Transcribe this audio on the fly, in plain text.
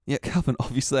Yeah, Calvin,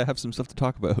 obviously I have some stuff to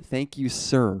talk about. Thank you,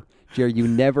 sir. Jerry, you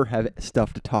never have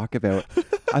stuff to talk about.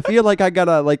 I feel like I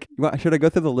gotta should I go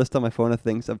through the list on my phone of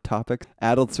things, of topics?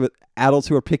 Adults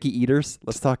who are picky eaters.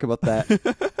 Let's talk about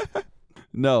that.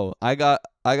 No, I got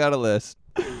a list.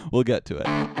 We'll get to it.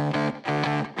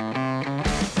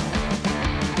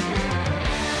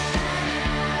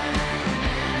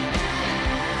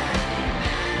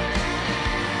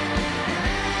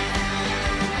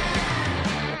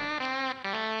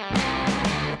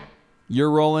 You're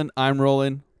rolling, I'm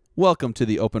rolling. Welcome to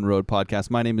the Open Road Podcast.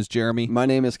 My name is Jeremy. My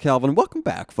name is Calvin. Welcome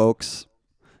back, folks.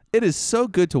 It is so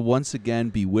good to once again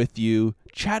be with you,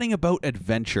 chatting about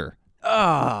adventure.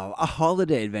 Oh, a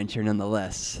holiday adventure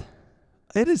nonetheless.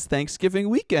 It is Thanksgiving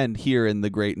weekend here in the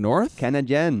Great North.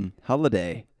 Canadian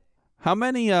holiday. How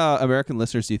many American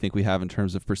listeners do you think we have in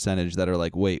terms of percentage that are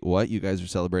like, wait, what? You guys are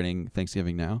celebrating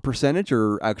Thanksgiving now? Percentage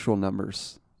or actual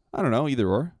numbers? I don't know, either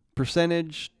or.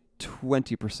 Percentage,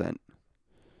 20%.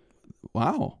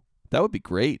 Wow. That would be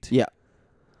great. Yeah.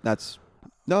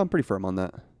 I'm pretty firm on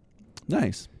that.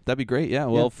 Nice. That'd be great. Yeah.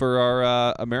 Well, for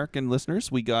our American listeners,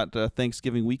 we got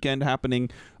Thanksgiving weekend happening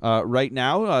right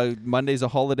now. Monday's a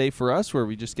holiday for us where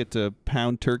we just get to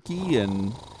pound turkey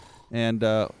and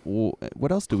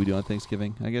what else do we do on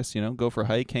Thanksgiving? I guess, go for a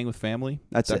hike, hang with family.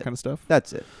 That kind of stuff.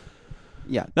 That's it.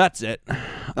 Yeah. That's it.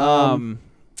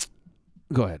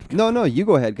 Go ahead. No, you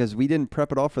go ahead because we didn't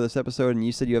prep at all for this episode, and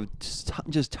you said you have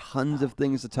just tons of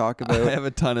things to talk about. I have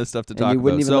a ton of stuff to talk about. And you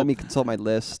wouldn't even let me consult my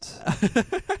list.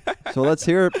 So let's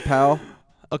hear it, pal.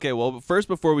 Okay, well, first,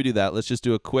 before we do that, let's just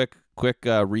do a quick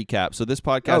recap. So this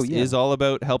podcast is all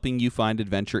about helping you find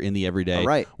adventure in the everyday. All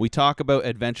right. We talk about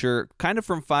adventure kind of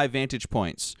from 5 vantage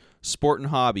points: sport and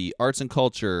hobby, arts and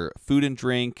culture, food and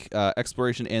drink,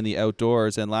 exploration and the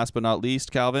outdoors, and last but not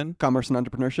least, Calvin, commerce and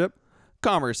entrepreneurship.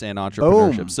 Commerce and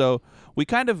entrepreneurship. Boom. So we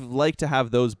kind of like to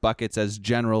have those buckets as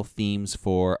general themes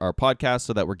for our podcast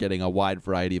so that we're getting a wide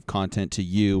variety of content to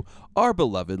you, our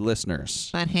beloved listeners.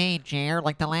 But hey, Jer,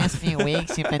 like the last few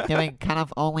weeks, you've been doing kind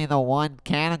of only the one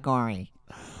category.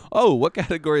 Oh, what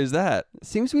category is that?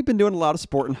 Seems we've been doing a lot of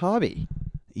sport and hobby.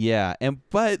 Yeah,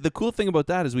 but the cool thing about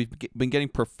that is we've been getting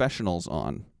professionals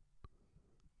on.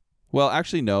 Well,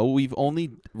 actually, no, we've only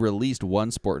released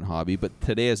one sport and hobby, but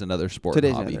today is another sport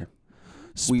and hobby. Another.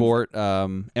 Sport,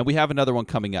 and we have another one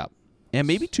coming up, and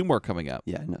maybe 2 more coming up.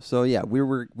 Yeah, no. So yeah,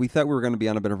 we thought we were going to be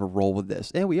on a bit of a roll with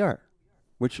this, and we are,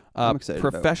 which I'm excited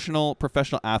professional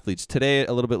athletes. Today,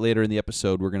 a little bit later in the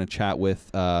episode, we're going to chat with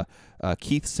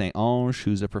Keith St. Onge,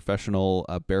 who's a professional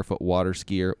barefoot water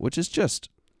skier, which is just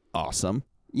awesome.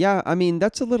 Yeah, I mean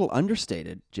that's a little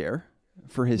understated, Jer.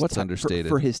 For his what's understated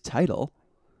for his title?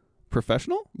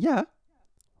 Professional? Yeah,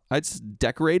 It's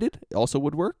decorated. Also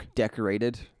would work.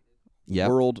 Decorated. Yeah.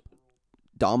 World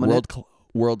dominant.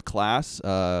 World class.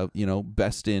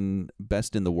 Best in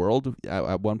the world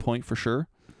at one point for sure.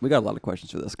 We got a lot of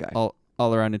questions for this guy. All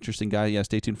around interesting guy. Yeah,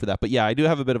 stay tuned for that. But yeah, I do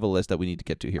have a bit of a list that we need to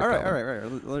get to here. All right.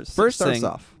 Let's First start thing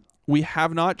us off. We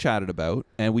have not chatted about,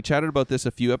 and we chatted about this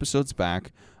a few episodes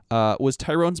back, was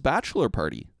Tyrone's bachelor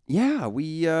party. Yeah,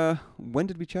 we. When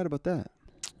did we chat about that?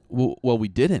 Well, we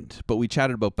didn't, but we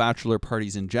chatted about bachelor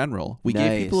parties in general. We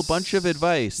gave people a bunch of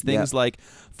advice, things like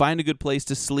find a good place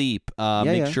to sleep,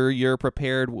 make sure you're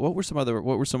prepared. What were some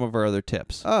of our other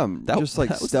tips?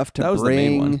 Stuff to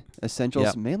bring,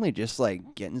 essentials. Mainly just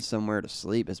like getting somewhere to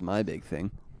sleep is my big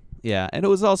thing. Yeah, and it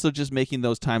was also just making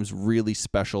those times really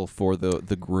special for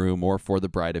the groom or for the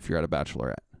bride if you're at a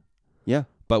bachelorette. Yeah.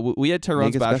 But we had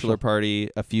Tyrone's bachelor party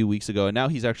a few weeks ago, and now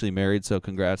he's actually married, so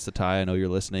congrats to Ty. I know you're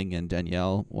listening. And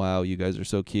Danielle, wow, you guys are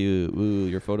so cute. Ooh,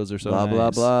 your photos are so nice.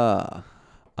 Blah, blah,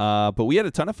 blah. But we had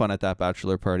a ton of fun at that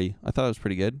bachelor party. I thought it was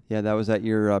pretty good. Yeah, that was at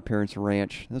your parents'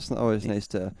 ranch. It's always nice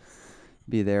to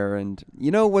be there. And you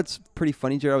know what's pretty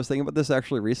funny, Jared? I was thinking about this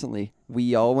actually recently.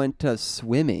 We all went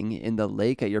swimming in the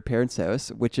lake at your parents'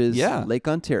 house, which is Lake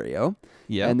Ontario.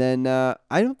 Yeah. And then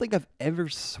I don't think I've ever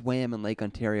swam in Lake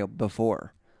Ontario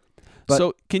before.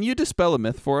 So can you dispel a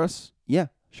myth for us? Yeah,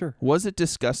 sure. Was it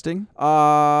disgusting?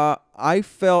 I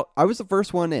was the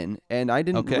first one in, and I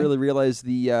didn't really realize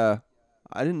I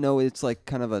didn't know it's like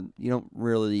kind of you don't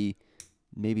really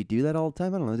maybe do that all the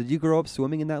time. I don't know. Did you grow up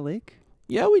swimming in that lake?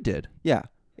 Yeah, we did. Yeah,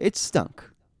 it stunk.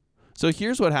 So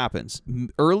here's what happens.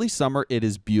 Early summer, it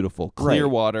is beautiful. Clear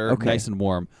water, nice and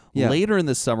warm. Yeah. Later in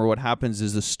the summer, what happens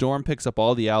is the storm picks up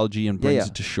all the algae and brings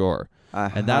it to shore.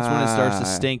 And that's when it starts to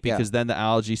stink Yeah. because then the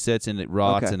algae sits and it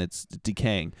rots Okay. and it's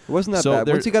decaying. It wasn't that So bad.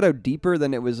 there- Once you got out deeper,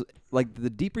 then it was like the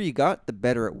deeper you got, the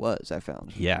better it was, I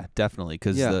found. Yeah, definitely,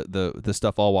 because Yeah. the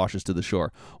stuff all washes to the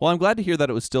shore. Well, I'm glad to hear that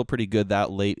it was still pretty good that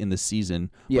late in the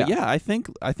season. Yeah. But yeah, I think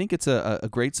it's a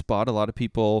great spot. A lot of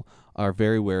people are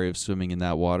very wary of swimming in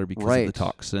that water because of the Right.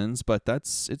 toxins, but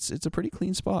it's a pretty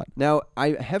clean spot. Now,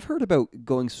 I have heard about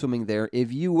going swimming there.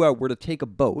 If you were to take a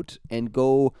boat and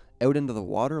go out into the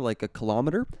water like a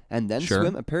kilometer and then Sure.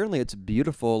 swim, apparently it's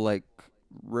beautiful, like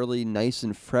really nice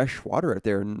and fresh water out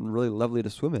there and really lovely to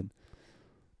swim in.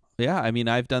 Yeah, I mean,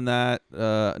 I've done that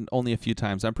only a few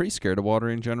times. I'm pretty scared of water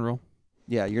in general.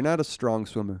 Yeah, you're not a strong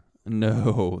swimmer.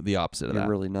 No, the opposite of You're that.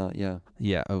 really not, yeah.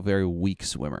 Yeah, a very weak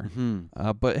swimmer. Hmm.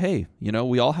 But hey,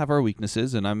 we all have our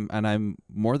weaknesses, and I'm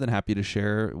more than happy to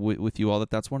share with you all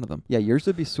that that's one of them. Yeah, yours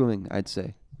would be swimming, I'd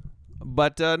say.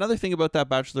 But another thing about that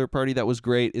bachelor party that was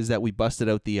great is that we busted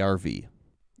out the RV.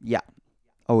 Yeah.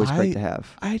 Always great to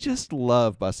have. I just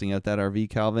love busting out that RV,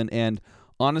 Calvin. And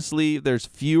honestly, there's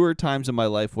fewer times in my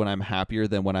life when I'm happier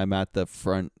than when I'm at the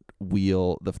front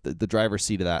wheel, the driver's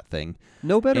seat of that thing.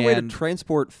 No better way to And-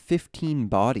 transport 15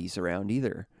 bodies around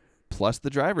either. Plus the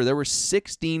driver. There were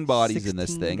 16 bodies in this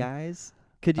 16 thing. guys?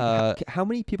 Could you, Uh, how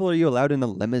many people are you allowed in a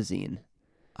limousine?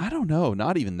 I don't know.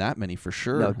 Not even that many for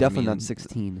sure. No, definitely I mean, not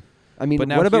 16. I mean, but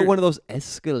now what about here- one of those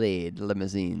Escalade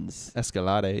limousines?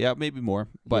 Escalade. Yeah, maybe more.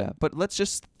 But Yeah. but let's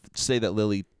just say that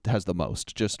Lily has the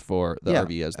most, just for the Yeah.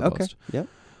 RV has the Okay. most. Yeah.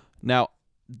 Now,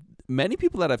 many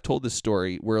people that I've told this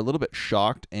story were a little bit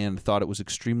shocked and thought it was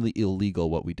extremely illegal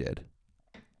what we did,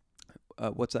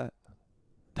 What's that?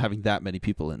 having that many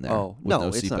people in there Oh, with no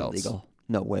it's not seatbelts. illegal.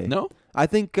 No way. No? I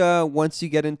think once you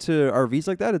get into RVs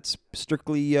like that, it's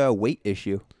strictly a weight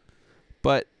issue.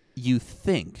 But you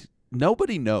think.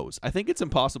 Nobody knows. I think it's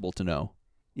impossible to know.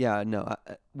 Yeah, no.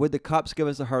 Would the cops give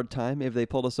us a hard time if they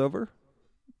pulled us over?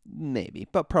 Maybe,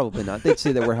 but probably not. They'd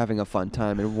say that we're having a fun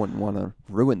time and wouldn't want to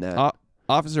ruin that.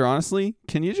 Officer, honestly,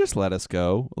 can you just let us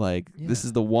go? Like, this Yeah.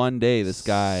 is the one day this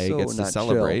guy So gets to not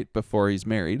celebrate before he's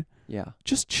married. Yeah.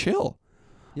 Just chill.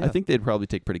 Yeah. I think they'd probably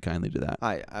take pretty kindly to that.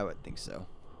 I would think so.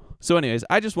 So anyways,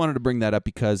 I just wanted to bring that up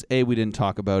because A, we didn't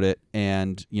talk about it,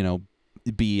 and,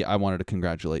 B, I wanted to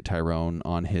congratulate Tyrone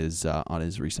on his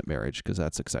recent marriage because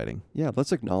that's exciting. Yeah,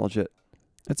 let's acknowledge it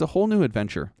It's a whole new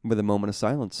adventure. with a moment of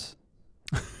silence.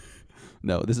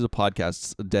 No, this is a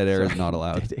podcast. Dead air is not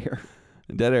allowed. Dead air.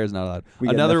 Dead air is not allowed. We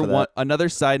get enough of that. Another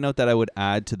side note that I would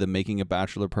add to the making a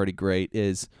bachelor party great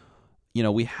is,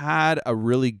 we had a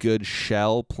really good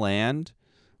shell planned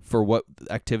for what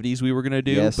activities we were going to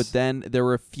do, Yes. but then there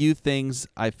were a few things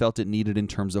I felt it needed in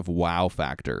terms of wow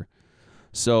factor.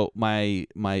 So my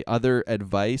other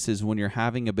advice is when you're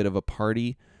having a bit of a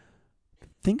party,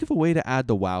 think of a way to add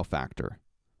the wow factor.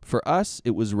 For us,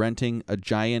 it was renting a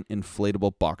giant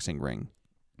inflatable boxing ring,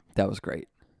 That was great.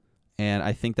 and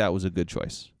I think that was a good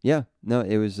choice. Yeah, no,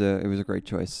 it was a great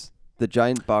choice. The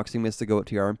giant boxing mitts that go up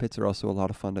to your armpits are also a lot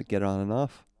of fun to get on and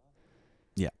off.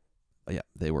 Yeah,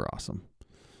 they were awesome.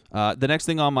 The next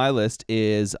thing on my list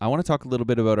is I want to talk a little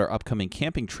bit about our upcoming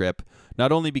camping trip,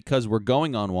 not only because we're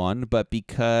going on one, but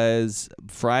because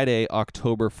Friday,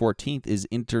 October 14th is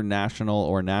International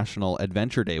or National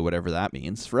Adventure Day, whatever that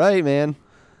means. That's right, man.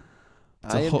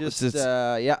 It's a I am whole- just,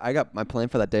 it's- I got my plan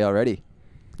for that day already.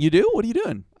 You do? What are you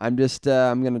doing? I'm just,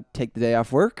 I'm going to take the day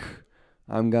off work.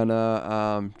 I'm going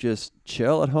to just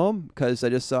chill at home because I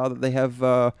just saw that they have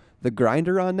The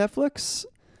Grinder on Netflix.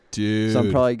 Dude. So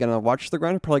I'm probably going to watch The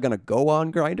Grinder, probably going to go on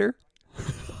Grinder.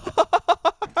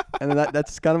 And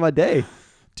that's kind of my day.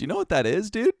 Do you know what that is,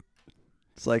 dude?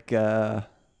 It's like, not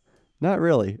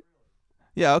really.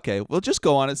 Yeah, okay. Well, just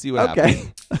go on and see what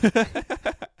happens.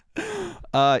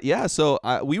 Okay. So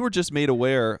we were just made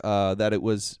aware that it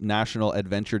was National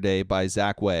Adventure Day by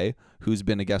Zach Way, who's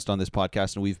been a guest on this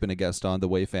podcast, and we've been a guest on the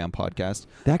Way Fam podcast.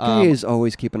 That guy is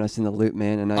always keeping us in the loop,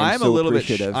 man, and I'm so a little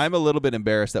appreciative. I'm a little bit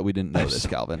embarrassed that we didn't know I'm this, so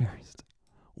Calvin. embarrassed.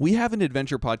 We have an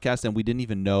adventure podcast, and we didn't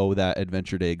even know that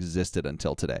Adventure Day existed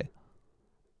until today.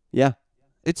 Yeah,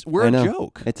 We're I a know.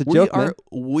 joke. It's a joke, man.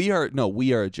 We are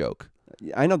a joke.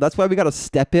 I know. That's why we got to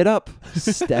step it up.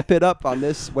 Step it up on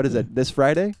this. What is it? This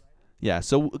Friday? Yeah,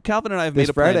 so Calvin and I have This made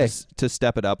a plan Friday. to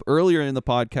step it up. Earlier in the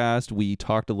podcast, we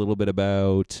talked a little bit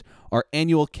about our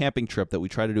annual camping trip that we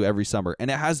try to do every summer,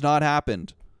 and it has not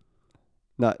happened,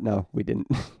 No, we didn't.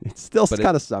 It's still But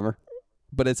kind of summer.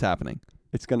 but it's happening.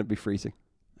 It's gonna be freezing.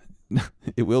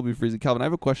 It will be freezing. Calvin, I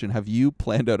have a question. Have you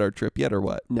planned out our trip yet or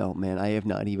what? No, man, I have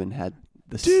not even had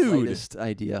the Dude. slightest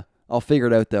idea. I'll figure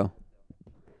it out though.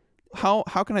 How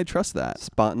can I trust that?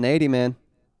 Spontaneity, man.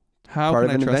 How Part can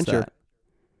of I an trust adventure. that?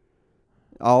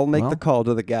 I'll make Well. the call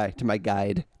to the guy, to my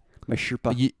guide, my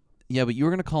Sherpa. Yeah, but you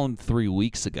were going to call him 3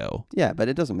 weeks ago. Yeah, but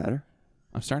it doesn't matter.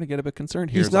 I'm starting to get a bit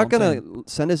concerned here. He's is all not I'm going saying. to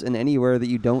send us in anywhere that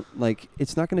you don't like.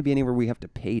 It's not going to be anywhere we have to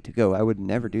pay to go. I would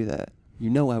never do that. You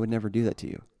know I would never do that to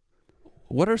you.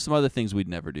 What are some other things we'd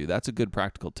never do? That's a good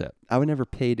practical tip. I would never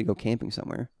pay to go camping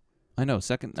somewhere. I know.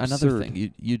 Another absurd.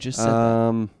 thing. You just said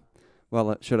that.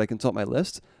 Well, should I consult my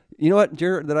list? You know what,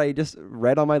 Jared, that I just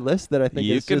read on my list that I think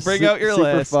You is can just bring out your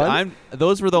super list. fun?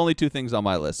 Those were the only 2 things on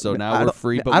my list. So now we're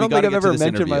free. But I don't we think gotta I've get to ever this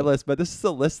mentioned my interview. list, but this is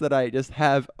a list that I just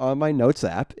have on my notes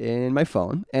app in my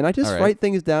phone, and I just All right. write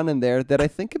things down in there that I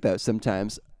think about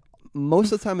sometimes.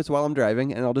 Most of the time it's while I'm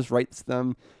driving, and I'll just write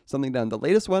something down. The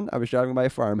latest one, I was driving by a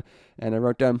farm, and I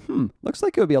wrote down, looks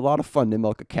like it would be a lot of fun to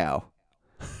milk a cow.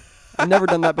 I've never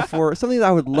done that before. Something that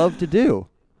I would love to do.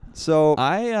 So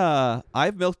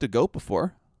I've milked a goat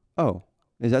before. Oh,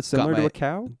 is that similar to a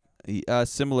cow?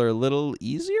 Similar, a little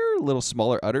easier, a little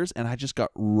smaller udders, and I just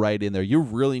got right in there. You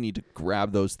really need to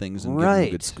grab those things and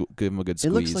Right. give them a good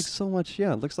squeeze. It looks like so much.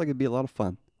 Yeah, it looks like it'd be a lot of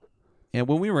fun. And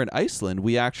when we were in Iceland,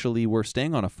 we actually were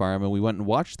staying on a farm, and we went and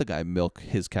watched the guy milk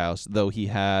his cows, though he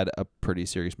had a pretty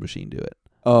serious machine do it.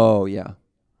 Oh yeah.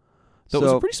 So it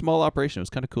was a pretty small operation. It was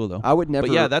kind of cool, though. I would never.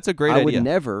 But yeah, that's a great idea. I idea. would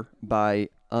never buy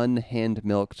unhand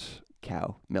milked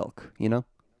cow milk. You know,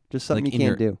 just something Like you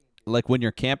can't do. Like when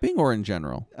you're camping or in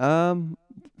general?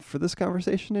 For this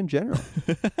conversation in general.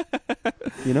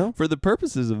 You know, For the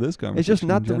purposes of this conversation. it's just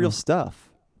not in the real general. stuff.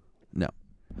 No,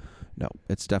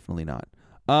 it's definitely not.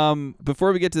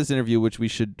 Before we get to this interview, which we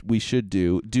should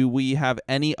do we have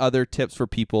any other tips for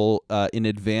people in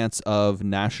advance of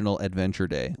National Adventure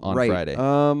Day on Friday?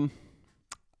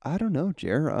 I don't know,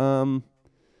 Jer.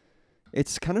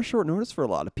 It's kind of short notice for a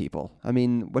lot of people. I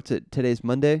mean, what's it? Today's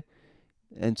Monday,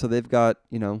 and so they've got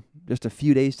just a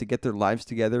few days to get their lives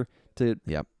together to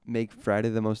make Friday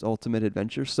the most ultimate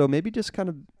adventure. So maybe just kind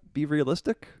of be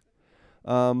realistic,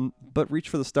 but reach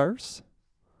for the stars.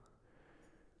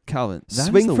 Calvin,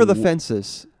 Swing for the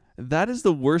fences. That is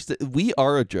the worst. We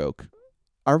are a joke.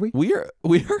 Are we? We are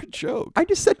a joke. I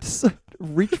just said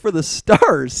reach for the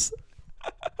stars.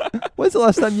 When's the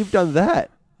last time you've done that?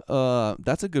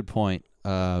 That's a good point.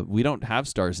 We don't have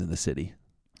stars in the city.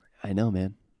 I know,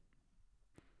 man.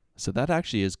 So that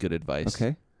actually is good advice.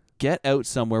 Okay. Get out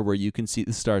somewhere where you can see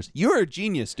the stars. You're a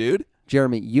genius, dude.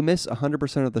 Jeremy, you miss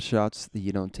 100% of the shots that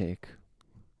you don't take.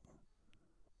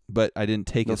 But I didn't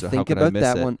take No, it, so how think could about I miss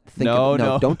that it? one. Think No, no,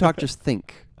 no. don't talk. Just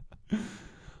think.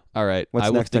 All right. What's I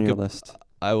will next on think your of- list?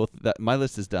 I will. My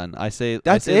list is done. I say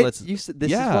That's I say it. Let's, You said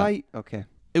this Yeah. is why. Okay.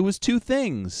 It was 2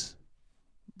 things.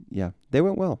 Yeah, they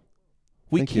went well.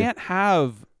 We Thank you. can't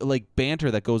have like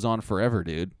banter that goes on forever,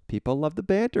 dude. People love the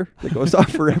banter that goes on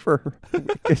forever.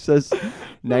 It says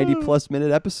 90+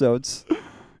 minute episodes.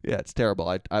 Yeah, it's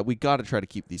terrible. We got to try to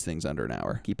keep these things under an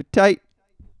hour. Keep it tight.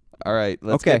 All right,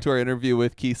 let's Okay. get to our interview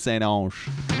with Keith St. Onge.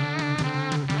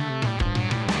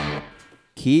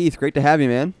 Keith, great to have you,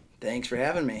 man. Thanks for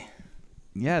having me.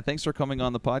 Yeah, thanks for coming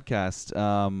on the podcast.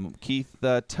 Keith,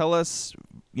 tell us,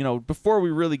 before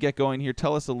we really get going here,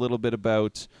 tell us a little bit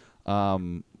about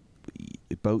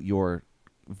your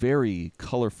very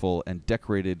colorful and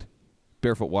decorated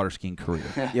barefoot water skiing career.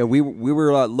 Yeah, we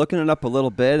were looking it up a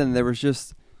little bit, and there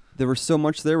was so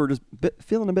much there. We're just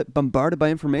feeling a bit bombarded by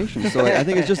information. So I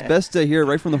think it's just best to hear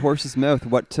right from the horse's mouth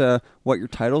what your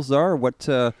titles are, what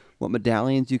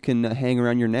medallions you can hang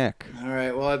around your neck. All right.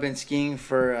 Well, I've been skiing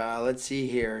for, let's see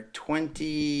here,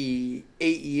 28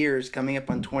 years, coming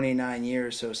up on 29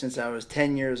 years. So since I was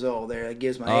 10 years old, there, that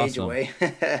gives my age Awesome. away.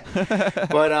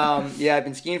 But yeah, I've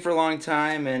been skiing for a long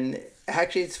time. And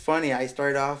actually, it's funny. I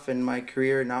started off in my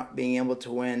career not being able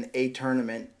to win a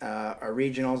tournament, a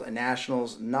regionals, a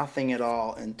nationals, nothing at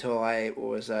all until I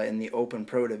was in the Open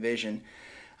Pro division.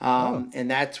 And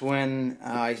that's when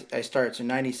I started. So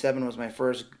 97 was my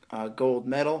first gold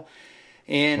medal.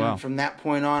 And Wow. from that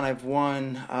point on, I've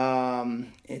won,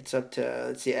 it's up to,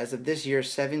 let's see, as of this year,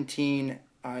 17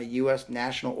 U.S.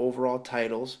 national overall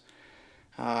titles,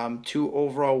 2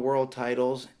 overall world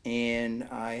titles, and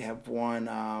I have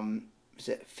won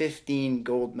 15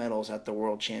 gold medals at the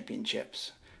World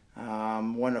Championships.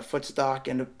 Won a footstock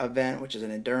event, which is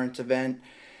an endurance event,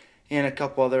 and a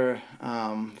couple other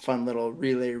fun little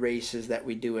relay races that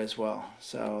we do as well.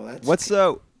 So that's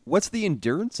What's the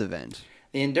endurance event?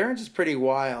 the endurance is pretty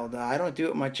wild. I don't do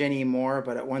it much anymore,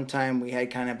 but at one time we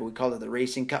had we called it the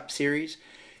Racing Cup Series.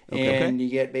 Okay. And you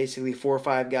get basically 4 or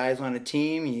 5 guys on a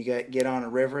team. You get on a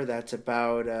river that's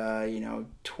about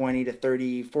 20 to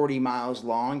 30, 40 miles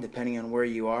long, depending on where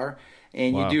you are.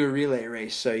 And Wow. you do a relay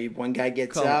race. So one guy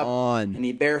gets Come up on. and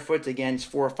he barefoots against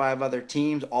 4 or 5 other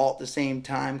teams all at the same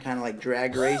time, kind of like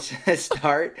drag race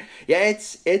start. Yeah,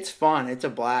 it's fun. It's a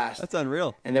blast. That's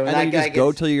unreal. And then when then that you guy just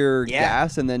go gets- till you're Yeah.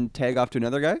 gas and then tag off to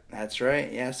another guy? That's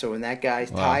right. Yeah. So when that guy's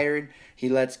Wow. tired, he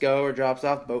lets go or drops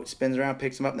off. The boat spins around,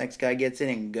 picks him up. Next guy gets in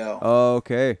and go.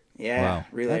 Okay. Yeah. Wow.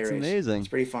 Relay That's race. amazing. It's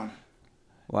pretty fun.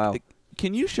 Wow.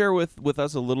 Can you share with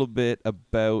us a little bit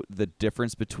about the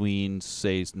difference between,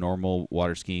 say, normal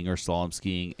water skiing or slalom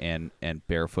skiing and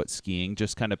barefoot skiing?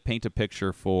 Just kind of paint a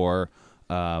picture for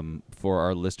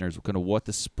our listeners, kind of what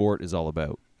the sport is all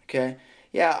about. Okay.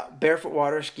 Yeah, barefoot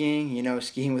water skiing,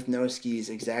 skiing with no skis,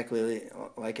 exactly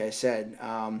like I said.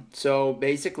 So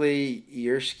basically,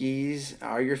 your skis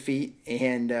are your feet,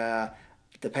 and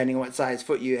depending on what size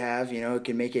foot you have, it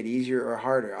can make it easier or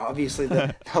harder. Obviously,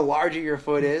 the larger your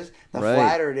foot is, the Right.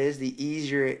 flatter it is, the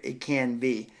easier it can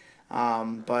be.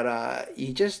 The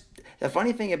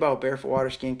funny thing about barefoot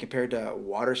water skiing compared to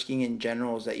water skiing in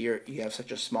general is that you have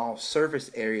such a small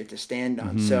surface area to stand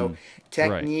on. So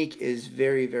technique is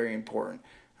very, very important.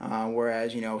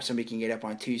 Whereas, somebody can get up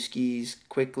on 2 skis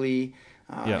quickly,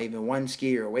 even 1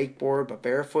 ski or a wakeboard, but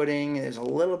barefooting, there's a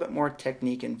little bit more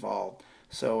technique involved.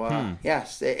 So,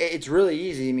 yes, it's really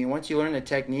easy. I mean, once you learn the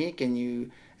technique and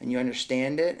you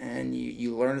understand it and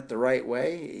you learn it the right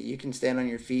way, you can stand on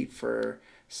your feet for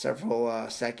several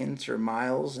seconds or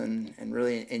miles and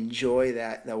really enjoy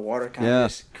the water kind of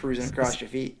just cruising across your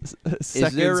feet.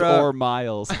 Seconds there, or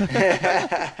miles,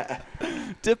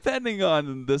 depending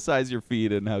on the size of your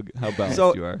feet and how balanced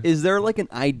So, you are. is there like an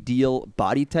ideal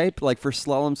body type? Like for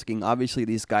slalom skiing, obviously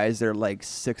these guys, they're like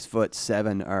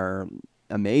 6'7", are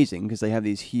amazing because they have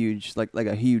these huge, like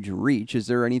a huge reach. Is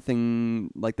there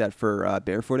anything like that for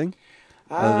barefooting?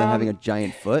 Other than having a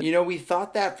giant foot? We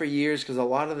thought that for years because a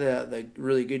lot of the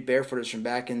really good barefooters from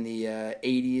back in the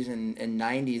 80s and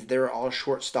 90s, they were all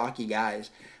short, stocky guys.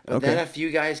 But then a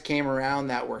few guys came around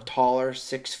that were taller,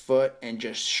 6 foot, and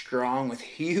just strong with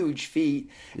huge feet.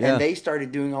 Yeah. And they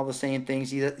started doing all the same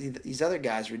things these other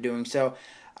guys were doing. So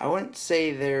I wouldn't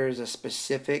say there's a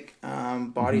specific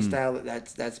body style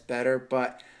that's better.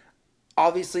 But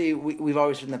obviously, we've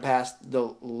always said in the past,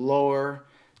 the lower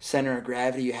center of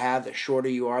gravity you have, the shorter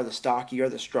you are, the stockier you are,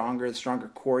 the stronger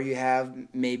core you have,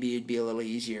 maybe it'd be a little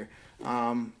easier.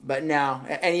 But now,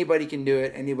 anybody can do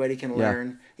it. Anybody can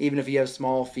learn. Even if you have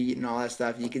small feet and all that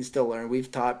stuff, you can still learn.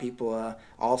 We've taught people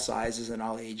all sizes and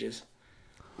all ages.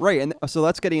 Right, and so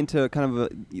that's getting into kind of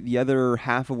the other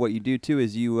half of what you do too.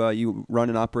 Is you run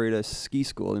and operate a ski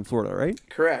school in Florida, right?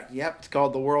 Correct. Yep. It's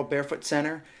called the World Barefoot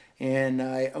Center, and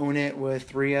I own it with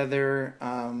 3 other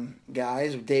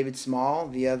guys. David Small,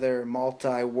 the other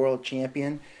multi-world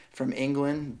champion from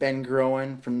England, Ben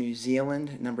Groen from New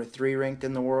Zealand, number 3 ranked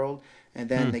in the world, and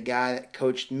then the guy that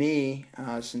coached me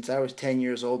since I was 10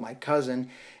 years old, my cousin,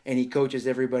 and he coaches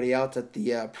everybody else at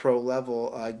the pro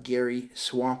level, Gary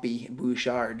Swampy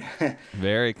Bouchard.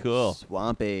 Very cool.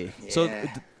 Swampy. So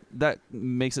Yeah. that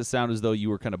makes it sound as though you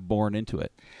were kind of born into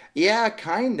it. Yeah,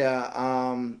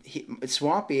 kinda.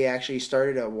 Swampy actually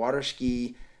started a water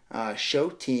ski show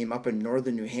team up in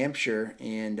northern New Hampshire,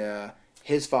 and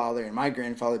his father and my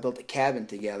grandfather built a cabin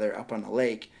together up on the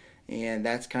lake, and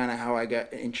that's kind of how I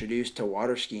got introduced to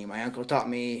water skiing. My uncle taught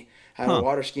me how to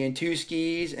water ski in 2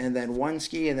 skis, and then 1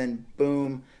 ski, and then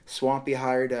boom, Swampy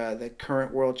hired the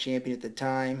current world champion at the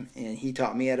time, and he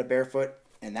taught me how to barefoot,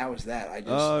 and that was that.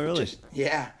 Really?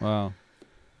 Yeah. Wow.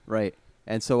 Right,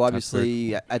 and so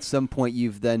obviously at some point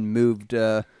you've then moved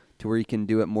to where you can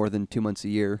do it more than 2 months a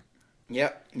year.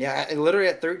 Yep. Yeah. Literally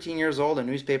at 13 years old, a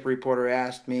newspaper reporter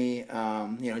asked me,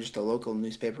 just a local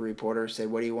newspaper reporter said,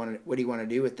 "What do you want to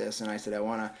do with this?" And I said, "I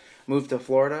want to move to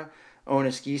Florida, own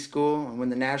a ski school, and win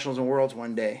the nationals and worlds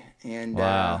one day." And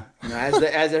Wow.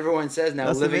 as everyone says now,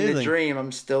 That's living the amazing. dream.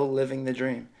 I'm still living the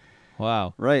dream.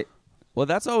 Wow. Right. Well,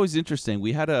 that's always interesting.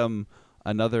 We had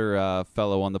another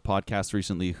fellow on the podcast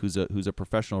recently who's a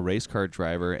professional race car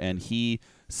driver, and he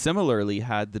similarly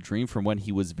had the dream from when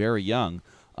he was very young.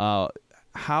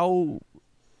 So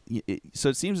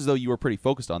it seems as though you were pretty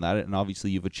focused on that, and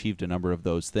obviously you've achieved a number of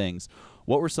those things.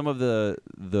 What were some of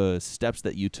the steps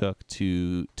that you took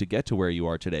to get to where you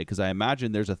are today? Because I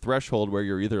imagine there's a threshold where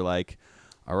you're either like,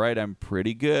 all right, I'm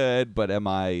pretty good, but am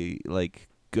I like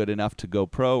good enough to go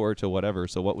pro or to whatever?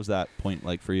 So what was that point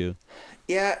like for you?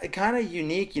 Yeah, kind of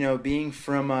unique, being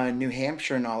from New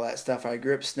Hampshire and all that stuff. I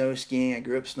grew up snow skiing, I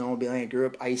grew up snowmobiling, I grew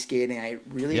up ice skating. I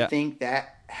really think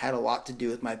that had a lot to do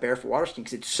with my barefoot water skiing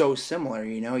because it's so similar,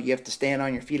 You have to stand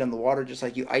on your feet on the water just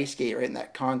like you ice skate, right, in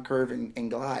that con curve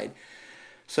and glide.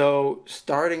 So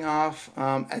starting off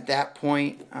at that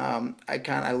point,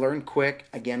 I learned quick.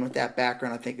 Again, with that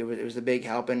background, I think it was a big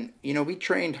help. And we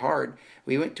trained hard.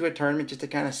 We went to a tournament just to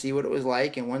kind of see what it was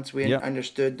like. And once we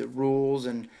understood the rules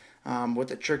and what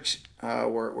the tricks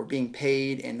were being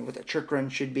paid and what the trick run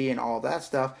should be and all that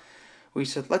stuff, we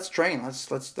said let's train.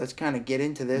 Let's kind of get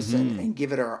into this and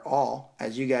give it our all.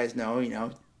 As you guys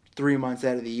know, 3 months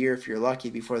out of the year if you're lucky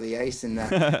before the ice and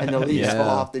the leaves fall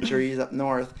off the trees up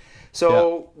north.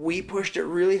 So we pushed it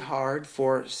really hard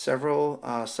for several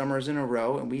summers in a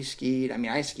row, and we skied. I mean,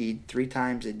 I skied 3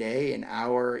 times a day, an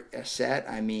hour a set.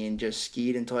 I mean, just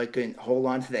skied until I couldn't hold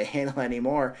on to the handle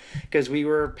anymore because we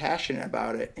were passionate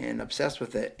about it and obsessed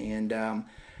with it. And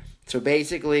so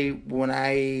basically, when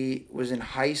I was in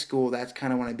high school, that's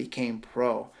kind of when I became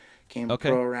pro.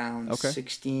 Pro around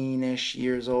 16-ish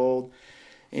years old,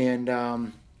 and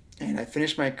I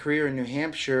finished my career in New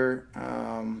Hampshire.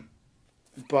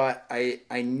 But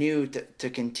I knew to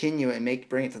continue and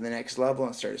bring it to the next level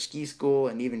and start a ski school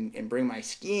and bring my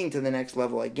skiing to the next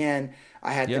level again,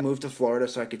 I had to move to Florida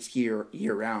so I could ski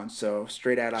year round. So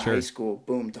straight out of high school,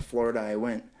 boom, to Florida I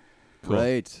went. Cool.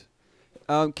 Right.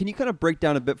 Can you kind of break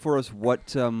down a bit for us what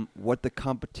the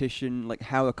competition, like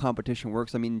how a competition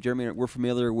works? I mean, Jeremy, we're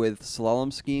familiar with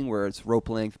slalom skiing where it's rope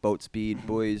length, boat speed,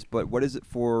 buoys, but what is it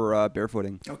for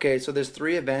barefooting? Okay, so there's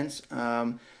 3 events.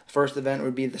 First event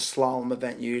would be the slalom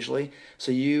event usually.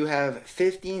 So you have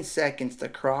 15 seconds to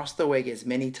cross the wake as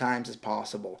many times as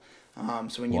possible.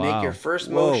 So when you make your first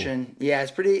motion,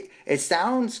 it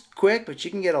sounds quick, but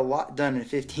you can get a lot done in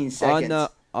 15 seconds.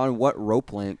 On what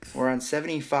rope length? We're on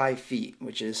 75 feet,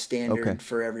 which is standard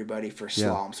for everybody for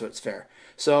slalom, so it's fair.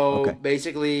 So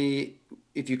basically,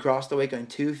 if you cross the wake on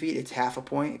 2 feet, it's half a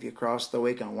point. If you cross the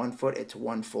wake on 1 foot, it's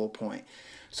 1 full point.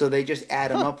 So they just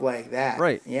add them up like that.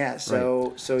 Right. Yeah.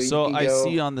 So I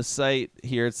see on the site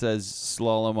here it says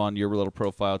slalom on your little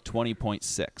profile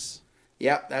 20.6.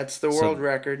 Yep, that's the world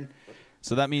record.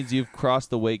 So that means you've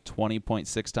crossed the wake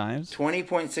 20.6 times?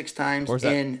 20.6 times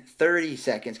in 30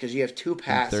 seconds because you have 2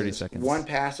 passes. 30 seconds. One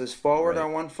pass is forward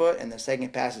on 1 foot and the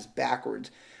second pass is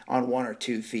backwards on 1 or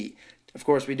 2 feet. Of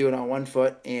course, we do it on 1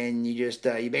 foot, and you just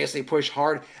you basically push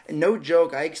hard. No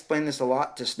joke, I explain this a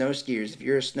lot to snow skiers. If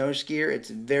you're a snow skier, it's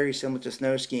very similar to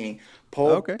snow skiing.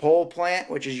 Pole plant,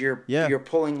 which is your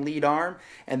pulling lead arm,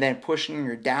 and then pushing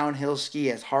your downhill ski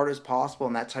as hard as possible,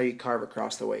 and that's how you carve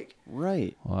across the wake.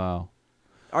 Right. Wow.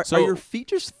 Are your feet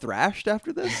just thrashed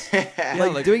after this?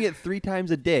 Doing it 3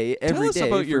 times a day, every day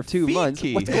about for your 2 feet, months.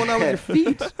 Keith. What's going on with your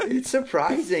feet? It's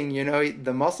surprising,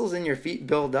 the muscles in your feet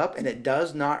build up, and it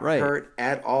does not hurt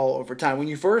at all over time. When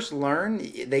you first learn,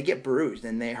 they get bruised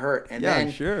and they hurt, and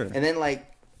then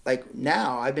like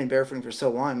now, I've been barefooting for so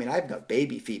long. I mean, I've got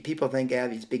baby feet. People think I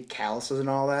have these big calluses and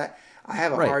all that. I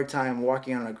have a hard time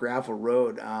walking on a gravel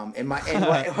road. And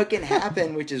what can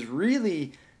happen, which is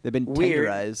really they've been weird.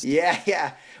 tenderized.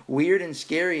 Yeah. Weird and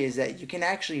scary is that you can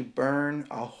actually burn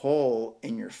a hole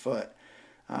in your foot.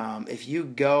 If you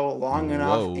go long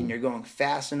enough and you're going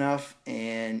fast enough,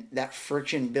 and that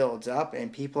friction builds up,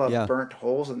 and people have burnt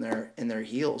holes in their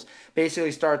heels.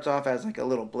 Basically, starts off as like a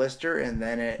little blister, and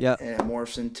then it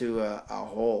morphs into a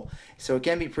hole. So it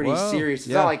can be pretty serious. It's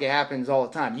not like it happens all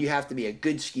the time. You have to be a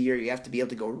good skier. You have to be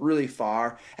able to go really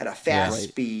far at a fast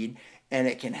speed. And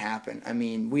it can happen. I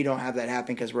mean, we don't have that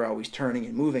happen because we're always turning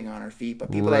and moving on our feet. But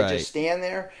people that just stand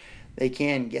there, they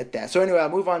can get that. So anyway, I'll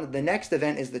move on to the next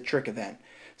event is the trick event.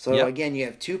 So again, you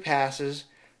have 2 passes,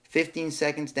 15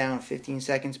 seconds down, 15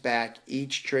 seconds back.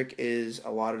 Each trick is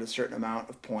allotted a certain amount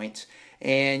of points.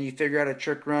 And you figure out a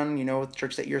trick run, with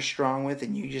tricks that you're strong with.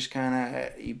 And you just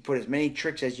you put as many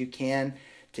tricks as you can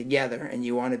together. And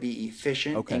you want to be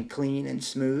efficient and clean and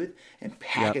smooth. And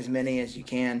pack as many as you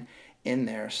can in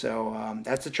there. So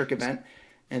that's a trick event.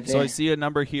 And then, so I see a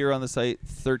number here on the site,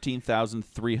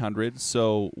 13,300.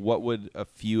 So what would a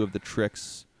few of the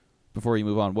tricks, before you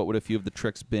move on, what would a few of the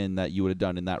tricks been that you would have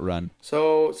done in that run?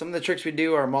 So some of the tricks we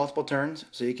do are multiple turns.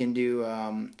 So you can do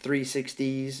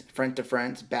 360s, front to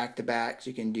fronts, back to backs.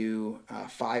 You can do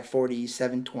 540s,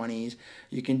 720s.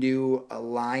 You can do a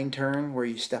line turn where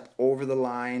you step over the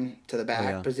line to the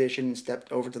back position and step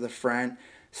over to the front.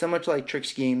 Similar to like trick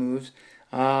skiing moves.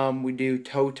 We do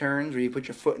toe turns where you put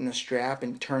your foot in the strap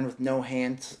and turn with no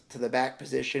hands to the back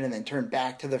position and then turn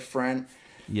back to the front.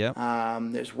 Yep.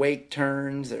 There's wake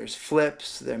turns, there's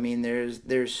flips. I mean,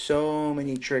 there's so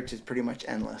many tricks. It's pretty much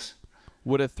endless.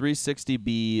 Would a 360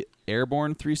 be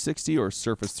airborne 360 or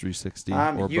surface 360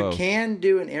 or you both? You can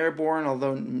do an airborne,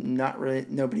 although not really.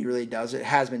 Nobody really does it. It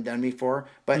has been done before,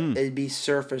 but it'd be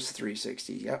surface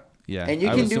 360. Yep. Yeah. And you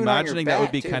I can was do imagining it on your that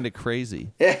would be back, kind of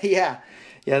crazy. Yeah.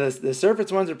 Yeah, the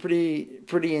surface ones are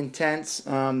pretty intense.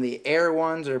 The air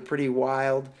ones are pretty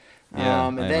wild. Yeah,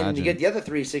 And I then imagine. you get the other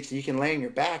 360. You can lay on your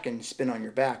back and spin on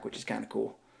your back, which is kind of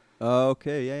cool.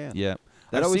 Okay, yeah. Yeah.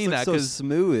 That I've always seen looks that so 'cause-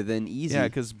 smooth and easy. Yeah,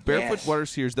 because barefoot Yes. water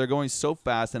skiers, they're going so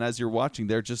fast, and as you're watching,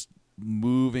 they're just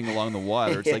moving along the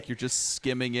water. It's Yeah. like you're just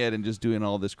skimming it and just doing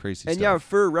all this crazy And yeah, stuff.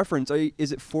 for reference,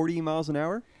 is it 40 miles an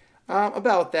hour?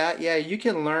 About that, yeah. You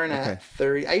can learn Okay. at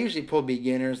 30. I usually pull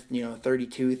beginners,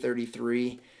 32,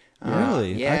 33.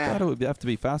 Really? Yeah. I thought it would have to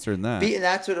be faster than that. And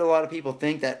that's what a lot of people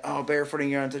think, that, barefooting,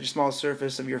 you're on such a small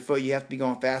surface of your foot, you have to be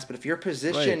going fast. But if your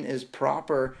position is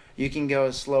proper, you can go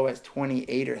as slow as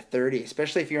 28 or 30,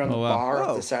 especially if you're on the Oh, wow. bar off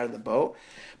Whoa. the side of the boat.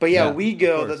 But yeah, Yeah, we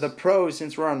go, of course. the pros,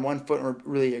 since we're on one foot and we're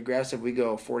really aggressive, we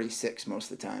go 46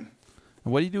 most of the time.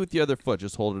 And what do you do with the other foot?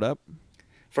 Just hold it up?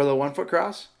 For the 1 foot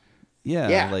cross? Yeah,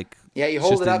 Yeah. like Yeah, you it's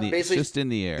hold just it in up, the- basically. just in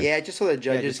the air. Yeah, just so the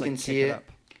judges just, like, can kick see it it. up.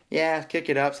 Yeah, kick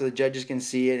it up so the judges can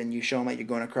see it, and you show them that you're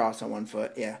going across on 1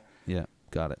 foot. Yeah, Yeah,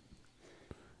 got it.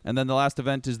 And then the last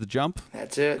event is the jump.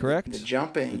 that's it. Correct? The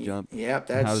jumping. The jump. Yep,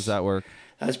 And how does that work?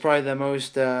 That's probably the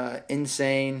most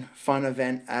insane, fun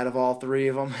event out of all three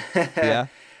of them. Yeah.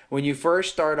 When you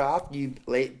first start off, you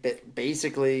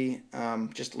basically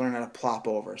just learn how to plop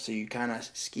over. So you kind of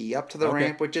ski up to the Okay.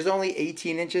 ramp, which is only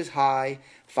 18 inches high,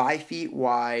 5 feet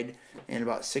wide, and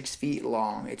about 6 feet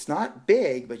long. It's not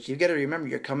big, but you got to remember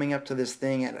you're coming up to this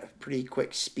thing at a pretty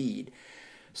quick speed.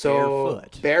 So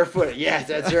barefoot, yes,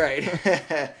 that's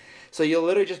right. So you'll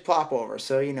literally just plop over.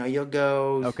 So you'll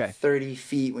go 30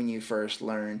 feet when you first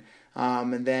learn.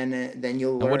 And then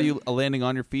you'll learn. And what are you landing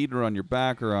on your feet or on your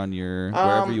back or on your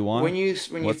wherever you want? When you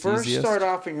What's first easiest? start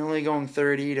off and you're only going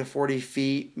 30 to 40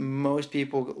 feet, most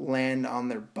people land on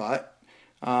their butt.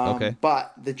 Okay.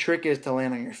 But the trick is to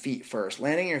land on your feet first.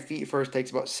 Landing on your feet first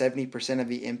takes about 70% of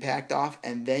the impact off,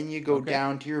 and then you go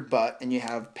down to your butt and you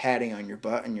have padding on your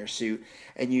butt and your suit,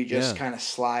 and you just kind of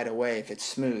slide away if it's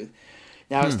smooth.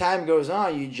 Now, as time goes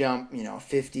on, you jump,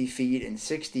 50 feet and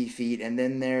 60 feet, and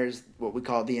then there's what we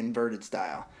call the inverted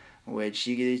style, which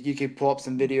you could pull up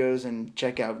some videos and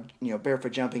check out,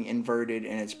 barefoot jumping inverted,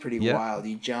 and it's pretty wild.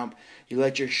 You jump, you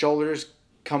let your shoulders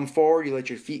come forward, you let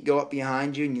your feet go up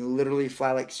behind you, and you literally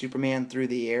fly like Superman through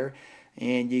the air,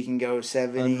 and you can go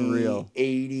 70, Unreal.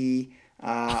 80,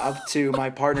 up to my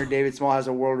partner David Small has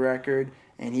a world record,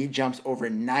 and he jumps over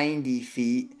 90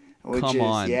 feet. Which Come is,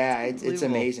 on. yeah, it's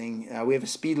Unbelievable. amazing. We have a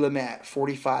speed limit at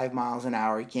 45 miles an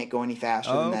hour. You can't go any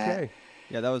faster than that. Okay.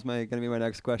 Yeah, that was going to be my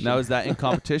next question. Now, is that in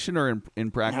competition or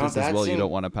in practice as that's well? You in- don't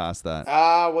want to pass that.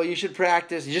 Well, you should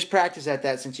practice. You just practice at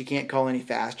that since you can't call any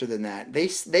faster than that. They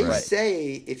Right.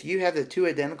 say if you have the two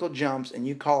identical jumps and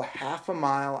you call half a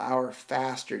mile hour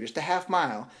faster, just a half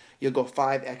mile, you'll go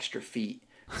 5 extra feet.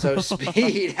 So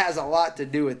speed has a lot to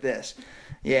do with this.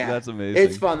 Yeah, That's amazing.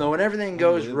 It's fun though when everything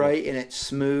goes right and it's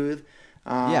smooth.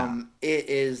 It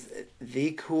is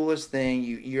the coolest thing.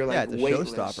 You're like it's a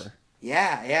weightless. showstopper.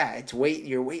 Yeah, it's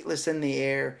you're weightless in the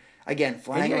air. Again,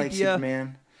 flying Any like idea-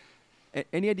 Superman.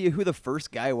 Any idea who the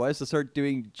first guy was to start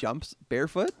doing jumps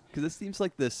barefoot? Because this seems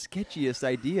like the sketchiest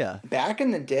idea. Back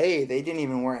in the day, they didn't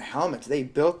even wear helmets. They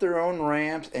built their own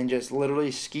ramps and just literally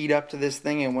skied up to this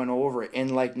thing and went over it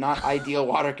in like not ideal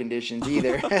water conditions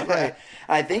either. Right.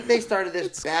 I think they started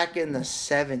this back in the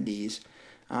 70s,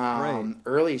 Right.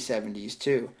 early 70s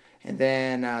too. And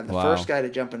then the Wow. first guy to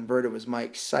jump inverted was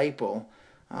Mike Seipel.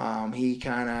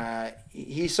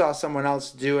 He saw someone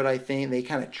else do it. I think they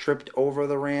kind of tripped over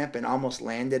the ramp and almost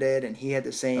landed it, and he had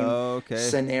the same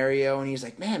scenario. And he's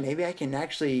like, "Man, maybe I can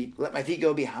actually let my feet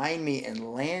go behind me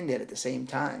and land it at the same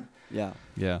time." Yeah.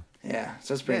 Yeah. Yeah,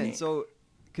 so it's pretty Man, neat. so,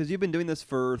 because you've been doing this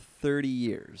for 30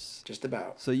 years. Just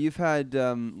about. So you've had,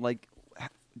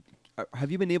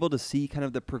 have you been able to see kind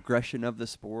of the progression of the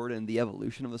sport and the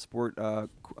evolution of the sport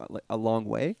a long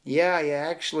way? Yeah.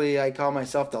 Actually, I call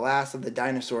myself the last of the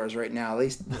dinosaurs right now.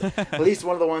 At least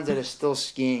one of the ones that is still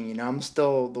skiing. I'm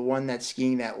still the one that's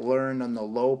skiing that learned on the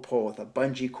low pole with a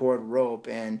bungee cord rope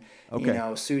and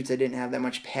suits that didn't have that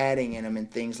much padding in them and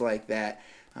things like that.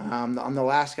 I'm the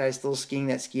last guy still skiing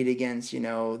that skied against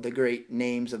the great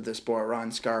names of the sport,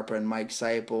 Ron Scarpa and Mike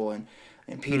Seipel and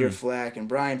Peter Fleck and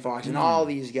Brian Fox and all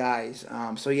these guys.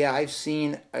 So yeah, I've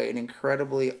seen an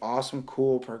incredibly awesome,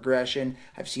 cool progression.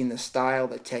 I've seen the style,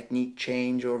 the technique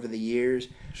change over the years.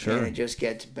 Sure. And it just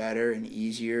gets better and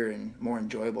easier and more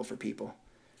enjoyable for people.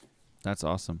 That's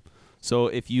awesome. So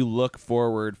if you look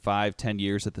forward 5-10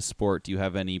 years at the sport, do you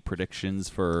have any predictions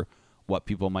for what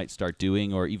people might start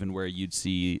doing or even where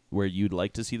you'd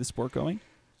like to see the sport going?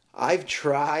 I've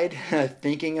tried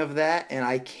thinking of that, and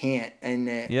I can't.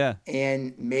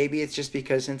 And maybe it's just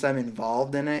because since I'm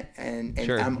involved in it, and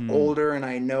Sure. I'm older, and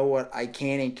I know what I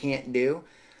can and can't do.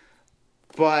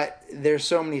 But there's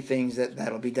so many things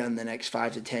that'll be done in the next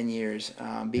 5 to 10 years,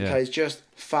 because just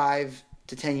 5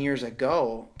 to 10 years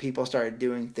ago, people started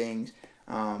doing things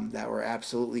that were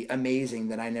absolutely amazing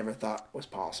that I never thought was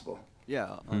possible.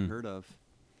 Yeah, unheard of.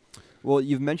 Well,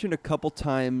 you've mentioned a couple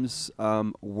times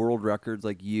world records,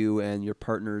 like you and your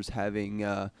partners having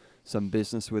some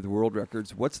business with world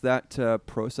records. What's that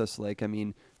process like? I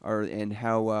mean, and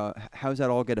how's that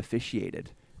all get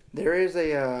officiated? There is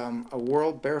a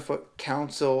World Barefoot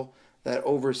Council that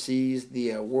oversees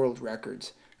the world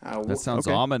records. That sounds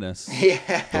ominous.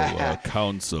 Yeah. The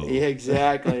council. Yeah,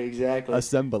 exactly.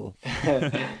 Assemble.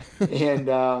 And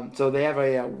so they have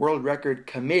a world record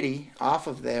committee off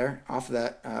of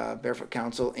that Barefoot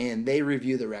Council, and they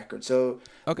review the record. So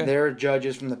there are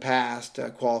judges from the past,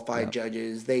 qualified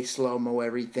judges. They slow-mo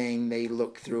everything. They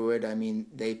look through it. I mean,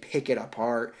 they pick it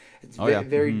apart. It's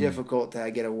very difficult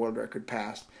to get a world record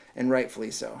passed, and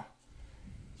rightfully so.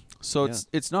 So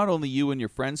it's not only you and your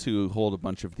friends who hold a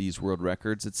bunch of these world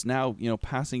records. It's now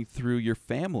passing through your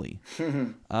family.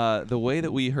 The way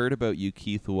that we heard about you,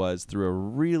 Keith, was through a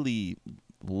really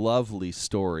lovely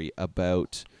story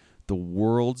about the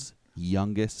world's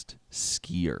youngest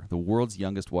skier, the world's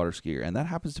youngest water skier, and that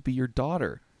happens to be your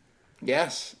daughter.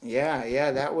 Yes, yeah.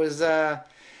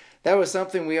 That was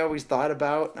something we always thought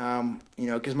about,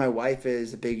 because my wife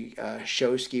is a big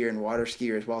show skier and water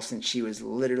skier as well. Since she was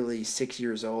literally 6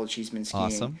 years old, she's been skiing.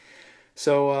 Awesome.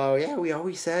 So, we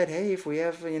always said, hey, if we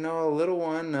have, a little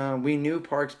one, we knew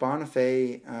Parks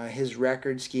Bonifay, his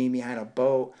record skiing behind a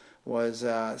boat was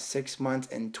 6 months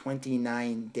and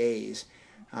 29 days.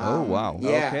 Oh, wow.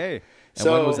 Yeah. Okay. And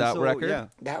when was that record? Yeah.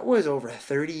 That was over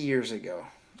 30 years ago.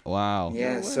 Wow.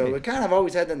 Yeah, No so way. we kind of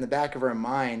always had that in the back of our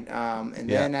mind.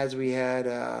 Then as we had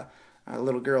a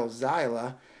little girl,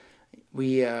 Zyla,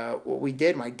 what we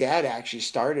did, my dad actually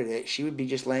started it. She would be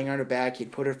just laying on her back.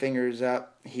 He'd put her fingers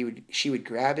up. She would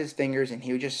grab his fingers, and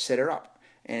he would just sit her up.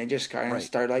 And it just kind of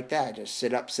started like that. Just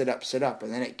sit up, sit up, sit up.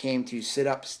 And then it came to sit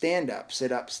up, stand up,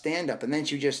 sit up, stand up. And then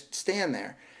she would just stand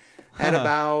there. At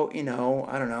about, I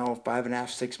don't know, 5.5,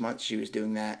 6 months she was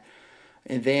doing that.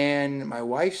 And then my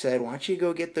wife said, why don't you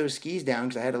go get those skis down?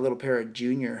 Because I had a little pair of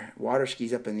junior water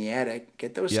skis up in the attic.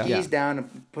 Get those skis down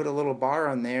and put a little bar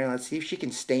on there. Let's see if she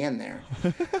can stand there.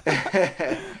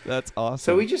 That's awesome.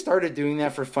 So we just started doing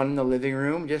that for fun in the living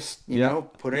room. Just,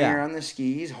 putting her on the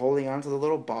skis, holding onto the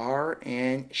little bar.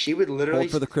 And she would literally...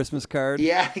 Hold for the Christmas card.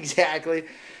 Yeah, exactly.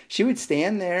 She would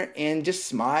stand there and just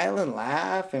smile and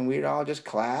laugh. And we'd all just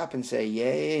clap and say,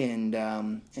 yay. And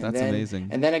That's amazing.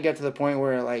 And then it got to the point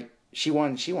where, like, she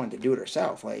wanted to do it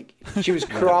herself. Like, she was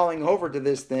crawling over to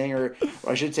this thing, or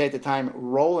I should say at the time,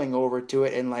 rolling over to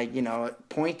it and, like,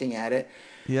 pointing at it.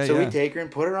 So we'd take her and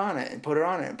put her on it and put her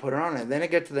on it and put her on it. Then it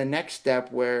got to the next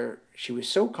step where she was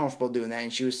so comfortable doing that,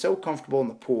 and she was so comfortable in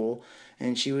the pool,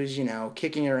 and she was,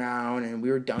 kicking around, and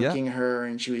we were dunking her,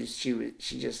 and she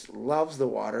just loves the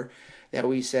water, that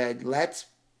we said, let's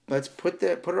put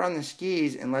her on the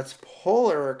skis and let's pull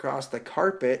her across the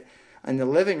carpet in the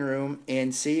living room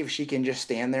and see if she can just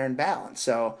stand there and balance.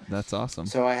 So that's awesome.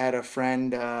 So I had a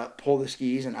friend pull the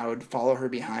skis, and I would follow her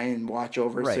behind and watch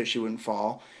over so she wouldn't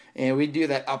fall. And we'd do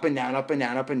that up and down, up and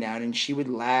down, up and down, and she would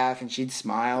laugh and she'd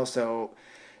smile. So,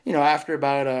 after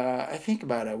about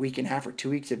a week and a half or 2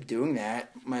 weeks of doing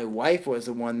that, my wife was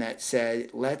the one that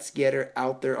said, let's get her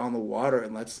out there on the water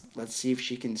and let's see if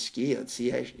she can ski. Let's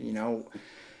see how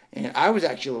And I was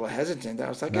actually a little hesitant. I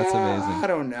was like, That's amazing. I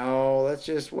don't know. Let's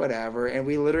just whatever. And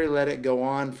we literally let it go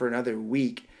on for another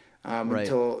week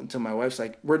until my wife's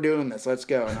like, we're doing this. Let's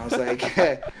go. And I was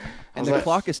like... And the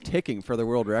clock is ticking for the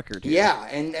world record here. Yeah,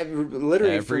 and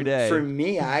literally every day. For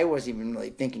me, I wasn't even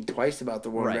really thinking twice about the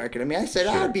world record. I mean, I said,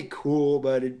 it'd be cool,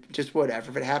 but just whatever.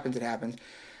 If it happens, it happens.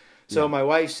 So my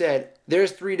wife said,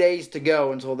 there's 3 days to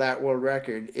go until that world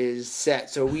record is set,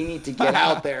 so we need to get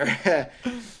out there.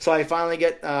 So I finally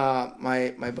get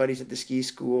my buddies at the ski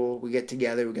school. We get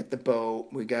together. We get the boat.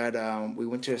 We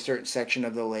went to a certain section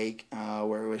of the lake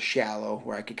where it was shallow,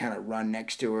 where I could kind of run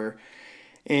next to her.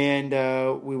 And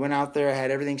we went out there. I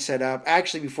had everything set up.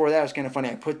 Actually, before that, it was kind of funny.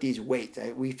 I put these weights.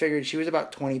 We figured she was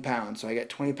about 20 pounds. So I got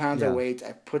 20 pounds of weights.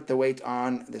 I put the weights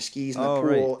on the skis in the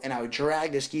pool. And I would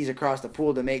drag the skis across the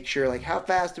pool to make sure, like, how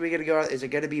fast are we going to go? Is it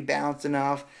going to be balanced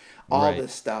enough? All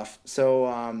this stuff.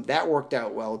 So that worked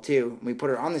out well, too. We put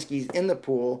her on the skis in the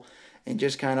pool and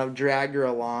just kind of dragged her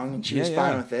along. And she was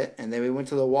fine with it. And then we went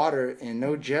to the water. And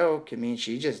no joke, I mean,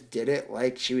 she just did it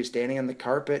like she was standing on the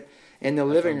carpet. in the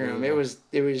living room.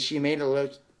 unbelievable. She made it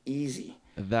look easy.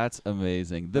 That's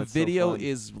amazing. The That's so video fun.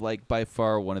 is like by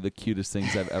far one of the cutest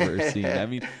things I've ever seen. I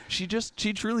mean, she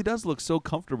truly does look so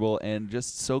comfortable and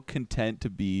just so content to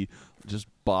be just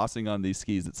bossing on these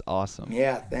skis. It's awesome.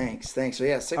 Yeah, thanks. So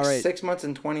yeah, All right. 6 months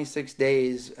and 26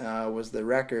 days was the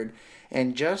record,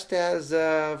 and just as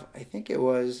of I think it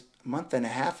was a month and a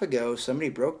half ago, somebody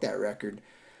broke that record.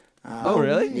 Oh,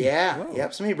 really? Yeah, Whoa.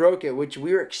 yep. Somebody broke it, which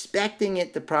we were expecting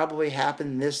it to probably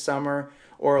happen this summer,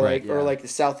 or Right, or yeah. like the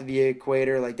south of the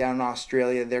equator, like down in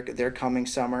Australia, their coming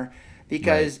summer,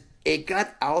 because it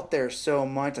got out there so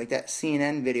much. Like that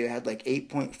CNN video had like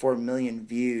 8.4 million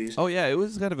views. Oh yeah, it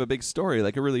was kind of a big story,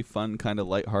 like a really fun, kind of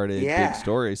lighthearted, Yeah. big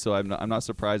story. So I'm not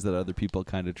surprised that other people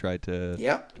kind of tried to.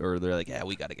 Yep. Or they're like, yeah,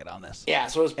 we got to get on this. Yeah,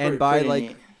 so it was And by pretty like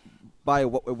neat. by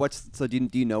what's so do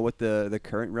you know what the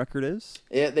current record is?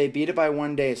 Yeah, they beat it by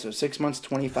 1 day, so 6 months,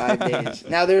 25 days.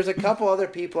 Now, there's a couple other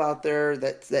people out there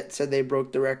that said they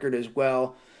broke the record as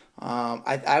well.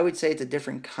 I would say it's a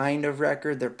different kind of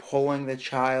record. They're pulling the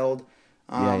child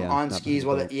on not skis the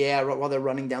while they're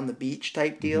running down the beach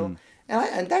type deal.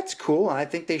 And that's cool, and I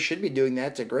think they should be doing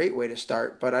that. It's a great way to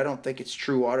start, but I don't think it's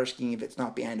true water skiing if it's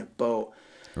not behind a boat.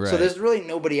 Right. So there's really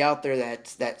nobody out there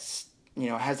that's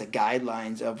has the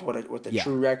guidelines of what the Yeah.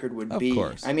 true record would Of be.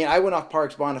 course. I mean, I went off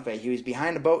Parks Bonifay. He was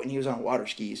behind a boat and he was on water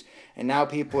skis. And now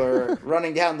people are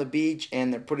running down the beach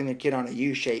and they're putting their kid on a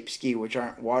U-shaped ski, which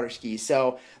aren't water skis.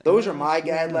 So those are my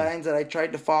guidelines that I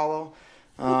tried to follow.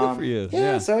 Good for you. Yeah,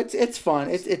 Yeah. so it's fun.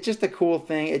 It's just a cool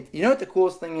thing. You know what the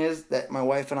coolest thing is that my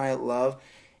wife and I love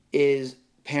is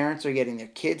parents are getting their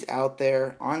kids out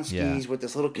there on skis with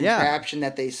this little Yeah. contraption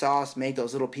that they saw us make,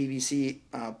 those little PVC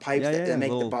pipes that make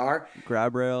the little bar.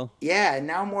 grab rail. Yeah, and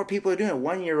now more people are doing it.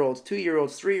 1-year-olds,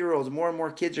 2-year-olds, 3-year-olds. More and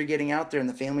more kids are getting out there, and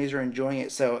the families are enjoying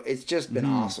it. So it's just been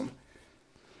awesome.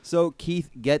 So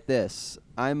Keith, get this.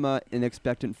 I'm an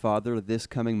expectant father this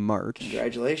coming March.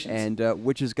 Congratulations. And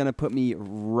which is going to put me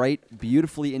right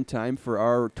beautifully in time for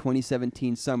our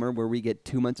 2017 summer, where we get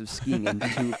 2 months of skiing and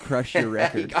to crush your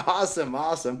record.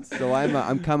 Awesome. So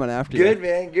I'm coming after you. Good,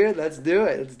 man. Good. Let's do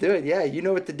it. Yeah, you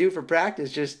know what to do for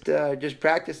practice. Just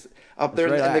practice up there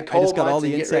That's right. in the I cold just got all months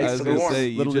the and get ready I insights. was for going the to warm. say,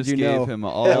 you Little just did you gave know. him I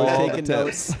all was the taking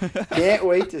tips. Can't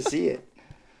wait to see it.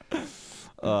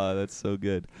 That's so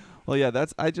good. Well, yeah,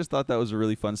 I just thought that was a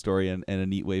really fun story and a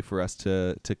neat way for us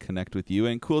to connect with you,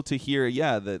 and cool to hear,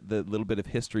 the little bit of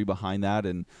history behind that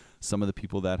and some of the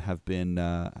people that have been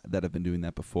doing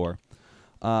that before.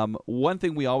 One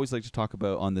thing we always like to talk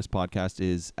about on this podcast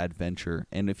is adventure,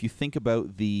 and if you think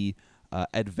about the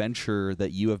adventure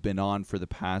that you have been on for the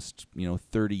past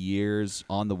 30 years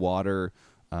on the water,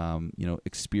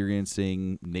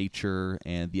 experiencing nature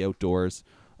and the outdoors.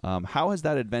 How has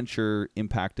that adventure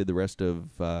impacted the rest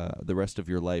of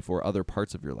your life or other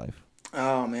parts of your life?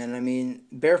 Oh man, I mean,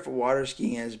 barefoot water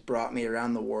skiing has brought me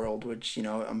around the world, which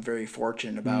I'm very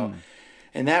fortunate about.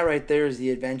 And that right there is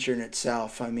the adventure in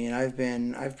itself. I mean,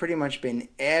 I've pretty much been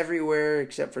everywhere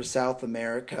except for South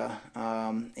America,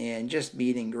 and just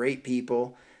meeting great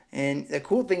people. And the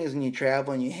cool thing is when you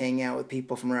travel and you hang out with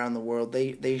people from around the world,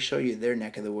 they show you their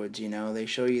neck of the woods. They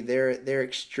show you their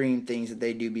extreme things that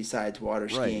they do besides water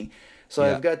skiing. So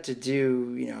Yeah. I've got to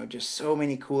do just so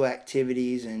many cool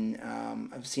activities, and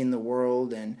I've seen the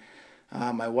world. And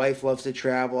my wife loves to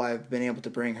travel. I've been able to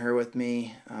bring her with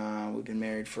me. We've been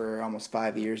married for almost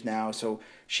 5 years now, so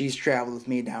she's traveled with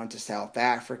me down to South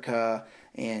Africa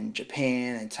and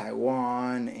Japan and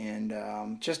Taiwan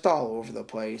and just all over the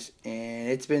place. And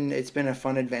it's been a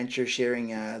fun adventure sharing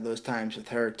those times with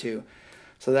her too.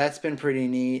 So that's been pretty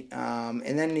neat.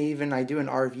 And then even I do an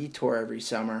RV tour every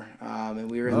summer. And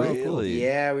we were in Really?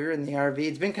 we were in the RV.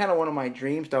 It's been kind of one of my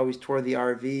dreams to always tour the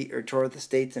RV or tour the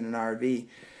States in an RV.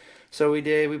 So we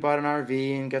did. We bought an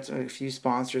RV and got a few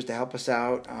sponsors to help us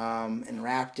out, and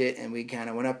wrapped it. And we kind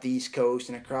of went up the East Coast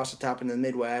and across the top into the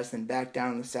Midwest and back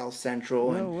down to the South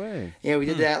Central. No and way. yeah, we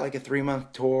did that like a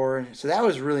 3-month tour. So that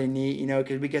was really neat,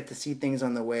 because we get to see things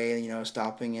on the way.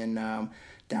 Stopping in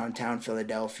downtown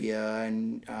Philadelphia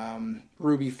and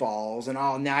Ruby Falls and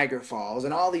all Niagara Falls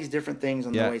and all these different things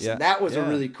on the way. So that was a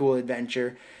really cool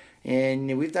adventure.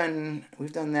 And we've done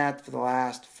that for the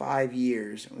last 5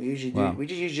 years. We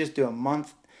usually just do a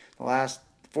month the last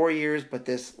 4 years, but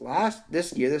this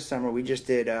summer we just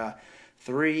did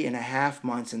 3.5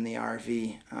 months in the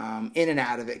RV, in and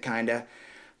out of it kinda.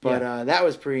 But that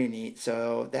was pretty neat.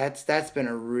 So that's been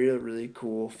a really, really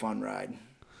cool, fun ride.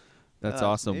 That's Oh,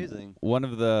 awesome. amazing. One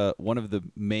of the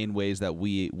main ways that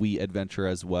we adventure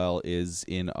as well is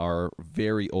in our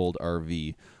very old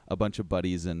RV. a bunch of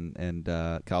buddies and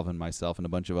Calvin, myself, and a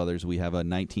bunch of others. We have a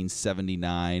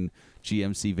 1979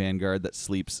 GMC Vanguard that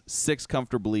sleeps 6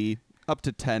 comfortably, up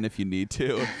to 10 if you need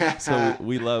to. So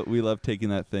we love taking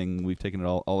that thing. We've taken it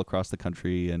all across the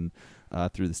country and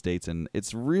through the States, and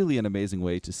it's really an amazing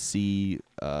way to see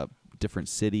different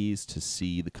cities, to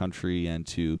see the country, and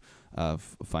to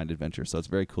find adventure. So it's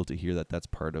very cool to hear that that's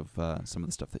part of some of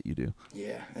the stuff that you do.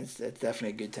 Yeah, that's definitely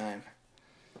a good time.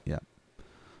 Yeah.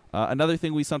 Another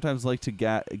thing we sometimes like to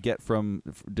get from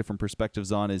different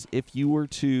perspectives on is if you were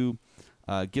to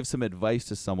give some advice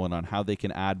to someone on how they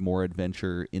can add more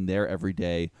adventure in their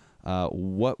everyday,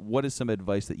 what is some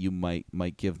advice that you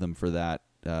might give them for that,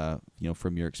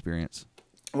 from your experience?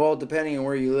 Well, depending on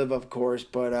where you live, of course,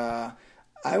 but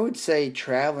I would say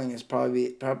traveling is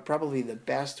probably the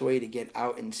best way to get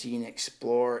out and see and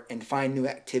explore and find new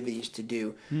activities to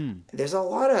do. There's a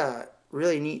lot of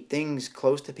really neat things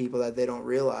close to people that they don't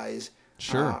realize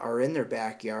are in their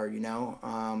backyard,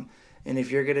 and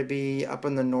if you're going to be up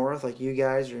in the north like you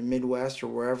guys or Midwest or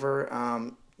wherever,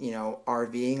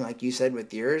 RVing like you said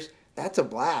with yours, that's a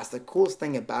blast. The coolest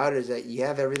thing about it is that you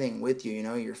have everything with you,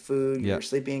 your food, your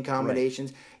sleeping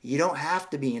accommodations. Right. You don't have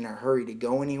to be in a hurry to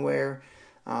go anywhere.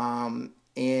 And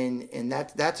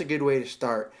that's a good way to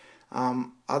start.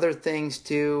 Other things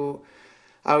too,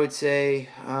 I would say,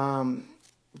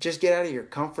 just get out of your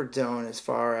comfort zone as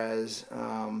far as,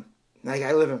 like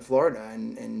I live in Florida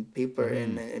and people are,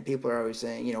 and people are always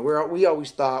saying, we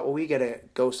always thought, well, we got to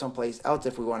go someplace else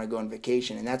if we want to go on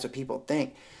vacation. And that's what people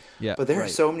think. Yeah, but there are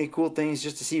so many cool things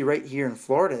just to see right here in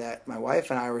Florida that my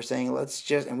wife and I were saying,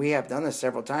 and we have done this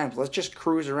several times, let's just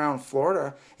cruise around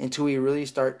Florida until we really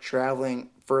start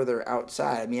traveling further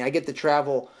outside. I mean, I get to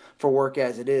travel for work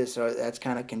as it is, so that's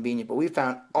kind of convenient. But we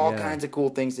found all kinds of cool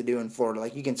things to do in Florida.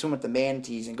 Like you can swim with the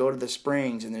manatees and go to the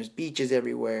springs, and there's beaches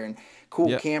everywhere and cool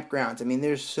campgrounds. I mean,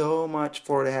 there's so much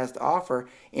Florida has to offer,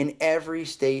 and every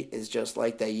state is just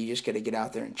like that. You just got to get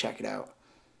out there and check it out.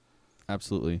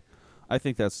 Absolutely. I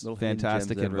think that's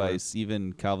fantastic advice.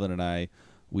 Even Calvin and I,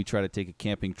 we try to take a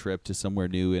camping trip to somewhere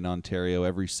new in Ontario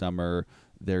every summer.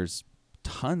 There's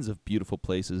tons of beautiful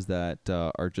places that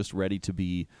are just ready to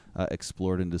be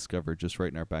explored and discovered just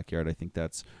right in our backyard. I think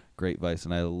that's great advice,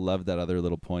 and I love that other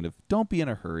little point of don't be in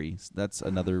a hurry. That's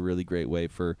another really great way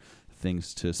for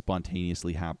things to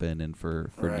spontaneously happen and for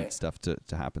neat stuff to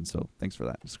happen. So thanks for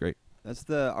that. It's great. That's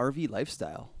the RV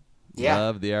lifestyle. Yeah.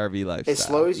 Love the RV lifestyle. It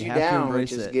slows you down,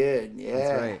 which is good. Yeah.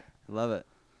 That's right. Love it.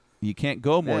 You can't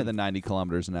go more than 90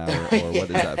 kilometers an hour, or what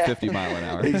is that, 50 mile an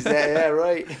hour? Exactly. Yeah,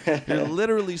 right. You're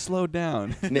literally slowed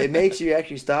down. It makes you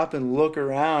actually stop and look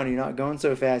around. You're not going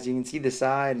so fast. You can see the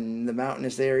side and the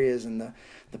mountainous areas and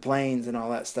the plains and all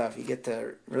that stuff. You get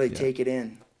to really take it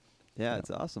in. Yeah,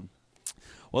 it's awesome.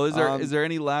 Well, is there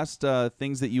any last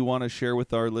things that you want to share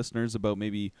with our listeners about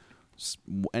maybe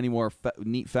any more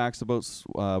neat facts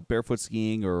about barefoot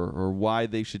skiing or why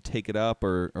they should take it up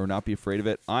or not be afraid of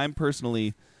it? I'm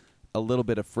personally a little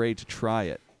bit afraid to try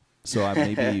it. So I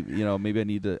maybe I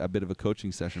need a bit of a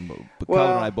coaching session. But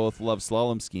Calvin and I both love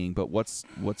slalom skiing. But what's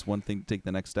one thing to take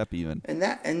the next step even? And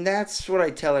that's what I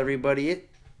tell everybody.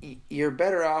 You're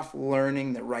better off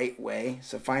learning the right way.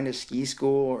 So find a ski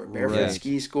school or barefoot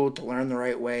ski school to learn the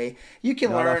right way. You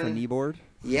can learn off a kneeboard.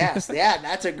 Yes,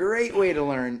 that's a great way to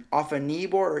learn off a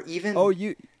kneeboard or even. That's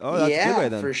a good way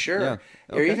then. For sure. Yeah.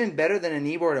 Or even better than a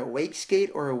kneeboard, a wake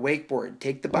skate or a wakeboard.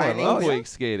 Take the bindings. I love wake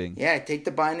skating. Yeah, take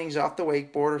the bindings off the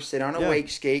wakeboard or sit on a wake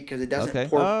skate because it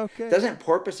doesn't doesn't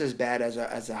porpoise as bad as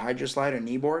a hydroslide or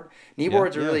kneeboard.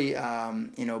 Kneeboards are really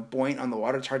buoyant on the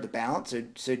water. It's hard to balance.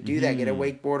 So do that. Get a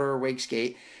wakeboard or a wake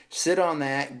skate. Sit on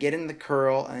that, get in the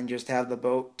curl, and just have the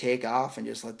boat take off and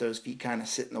just let those feet kind of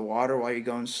sit in the water while you're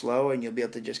going slow, and you'll be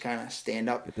able to just kind of stand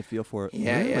up. Get the feel for it.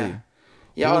 Yeah, really?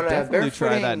 Yeah, we'll definitely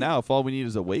try that now. If all we need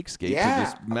is a wake skate to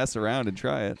just mess around and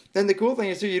try it. Then the cool thing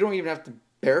is, too, you don't even have to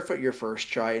barefoot your first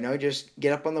try. Just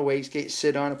get up on the wake skate,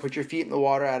 sit on it, put your feet in the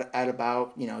water at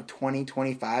about 20,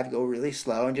 25, go really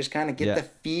slow, and just kind of get the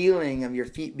feeling of your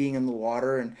feet being in the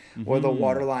water and where the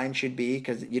water line should be,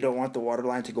 because you don't want the water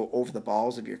line to go over the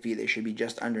balls of your feet. They should be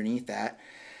just underneath that.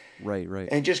 Right.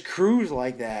 And just cruise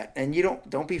like that. And you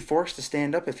don't be forced to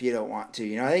stand up if you don't want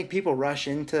to. I think people rush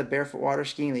into barefoot water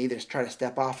skiing. They either try to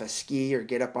step off a ski or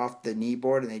get up off the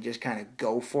kneeboard, and they just kind of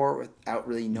go for it without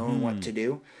really knowing what to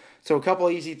do. So a couple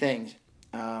easy things.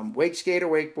 Wake skate or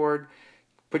wakeboard.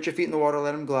 Put your feet in the water,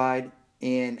 let them glide.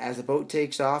 And as the boat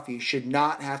takes off, you should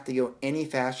not have to go any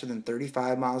faster than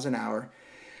 35 miles an hour.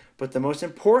 But the most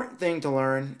important thing to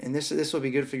learn, and this will be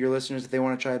good for your listeners if they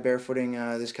want to try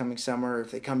barefooting this coming summer, or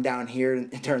if they come down here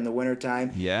during the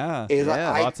wintertime. Yeah,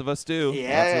 lots of us do.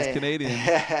 Yeah, lots of us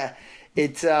Canadians.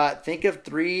 It's think of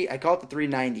three. I call it the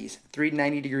 390s.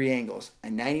 390-degree angles. A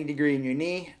 90-degree in your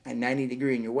knee, a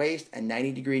 90-degree in your waist, a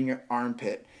 90-degree in your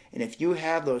armpit. And if you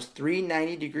have those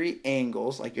 390-degree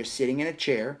angles, like you're sitting in a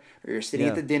chair or you're sitting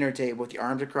at the dinner table with your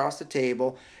arms across the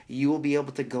table, you will be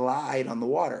able to glide on the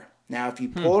water. Now, if you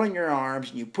pull in your arms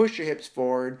and you push your hips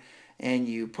forward and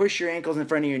you push your ankles in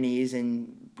front of your knees,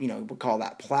 and we'll call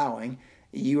that plowing,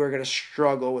 you are going to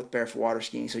struggle with barefoot water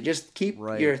skiing. So just keep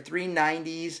your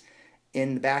 390s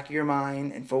in the back of your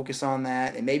mind and focus on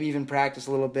that, and maybe even practice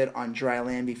a little bit on dry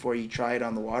land before you try it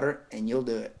on the water, and you'll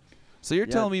do it. So you're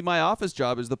telling me my office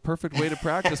job is the perfect way to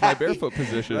practice my barefoot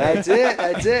position? That's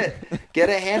it. Get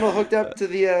a handle hooked up to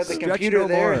the computer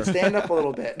there and stand up a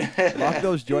little bit. Lock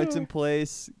those joints in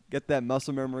place. Get that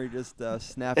muscle memory just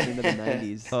snapped into the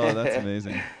 90s. Oh, that's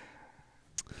amazing.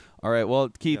 All right. Well,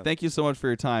 Keith, thank you so much for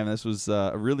your time. This was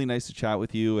really nice to chat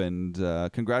with you, and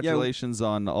congratulations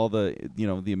on all the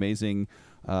the amazing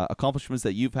accomplishments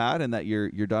that you've had and that your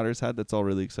daughter's had. That's all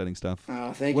really exciting stuff.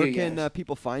 Oh, thank you. Where can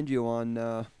people find you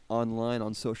on online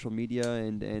on social media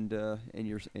and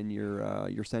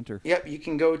your center? Yep, you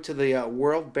can go to the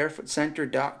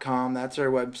worldbarefootcenter.com. That's our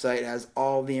website. It has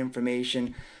all the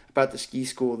information about the ski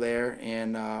school there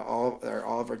and all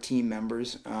of our team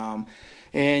members.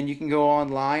 And you can go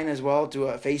online as well to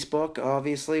Facebook,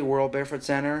 obviously, World Barefoot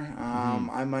Center.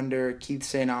 I'm under Keith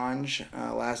St. Onge,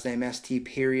 last name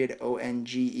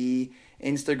ST.ONGE.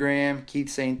 Instagram, Keith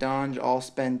St. Onge, all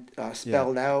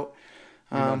spelled out.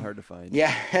 Not hard to find.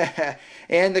 Yeah.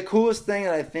 And the coolest thing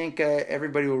that I think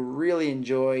everybody will really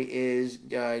enjoy is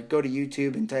go to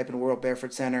YouTube and type in World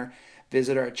Barefoot Center.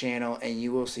 Visit our channel, and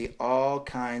you will see all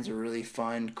kinds of really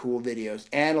fun, cool videos,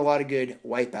 and a lot of good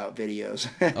wipeout videos.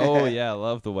 Oh, yeah, I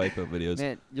love the wipeout videos.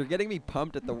 Man, you're getting me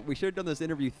pumped we should have done this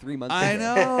interview 3 months ago. I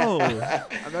know.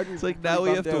 It's like now we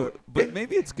have to, but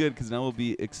maybe it's good because now we'll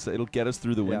be it'll get us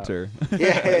through the winter.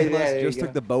 Just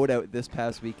took the boat out this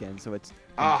past weekend, so it's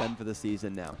done for the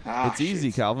season now. It's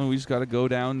easy, Calvin. We just got to go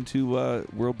down to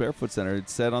World Barefoot Center.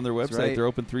 It's said on their website they're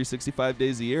open 365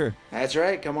 days a year. That's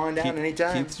right. Come on down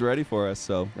anytime. Keith's ready for us,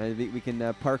 so we can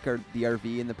park the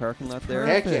RV in the parking lot there.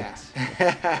 Heck yeah.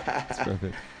 That's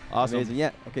perfect. Awesome. Amazing.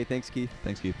 Yeah. Okay. Thanks, Keith.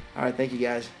 Thanks, Keith. All right. Thank you,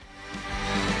 guys.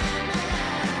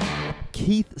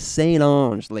 Keith St.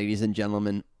 Onge, ladies and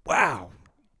gentlemen. Wow.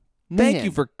 Thank you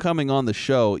for coming on the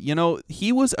show.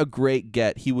 He was a great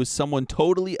get. He was someone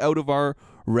totally out of our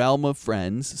realm of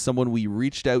friends, someone we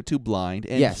reached out to blind,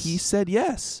 and he said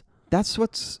yes.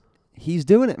 He's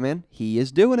doing it, man. He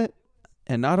is doing it.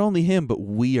 And not only him, but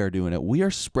we are doing it. We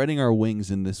are spreading our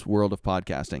wings in this world of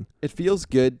podcasting. It feels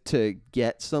good to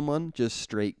get someone just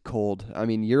straight cold. I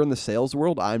mean, you're in the sales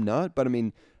world. I'm not. But, I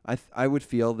mean, I would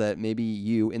feel that maybe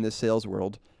you in the sales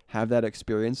world have that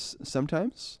experience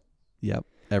sometimes. Yep.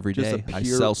 Every day. I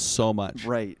sell so much.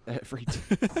 Right.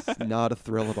 It's not a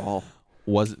thrill at all.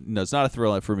 No, it's not a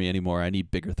thrill for me anymore. I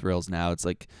need bigger thrills now. It's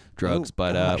like drugs.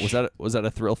 Was that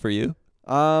a thrill for you?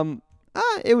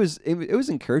 It was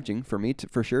encouraging for me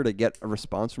for sure to get a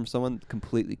response from someone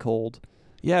completely cold.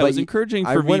 Yeah, it was encouraging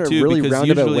for me too. I went a really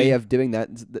roundabout way of doing that.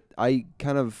 I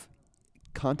kind of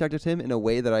contacted him in a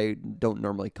way that I don't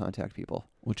normally contact people.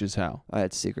 Which is how?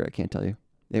 It's secret. I can't tell you.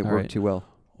 It worked too well.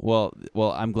 Well,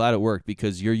 I'm glad it worked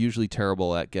because you're usually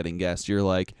terrible at getting guests. You're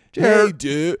like, hey,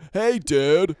 dude,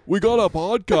 we got a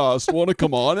podcast. Want to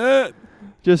come on it?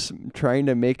 Just trying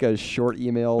to make a short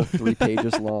email 3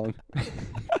 pages long.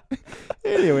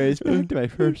 Anyways, back to my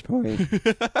first point.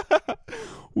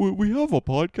 We have a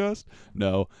podcast?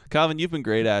 No. Calvin, you've been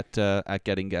great at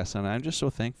getting guests on. I'm just so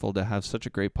thankful to have such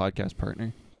a great podcast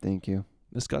partner. Thank you.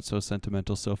 This got so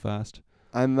sentimental so fast.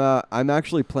 I'm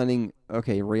actually planning.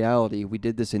 Okay, reality. We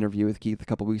did this interview with Keith a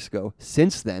couple weeks ago.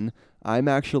 Since then, I'm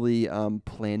actually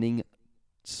trying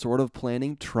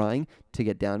to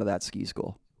get down to that ski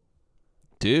school.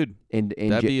 Dude,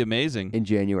 that'd be amazing. In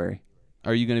January.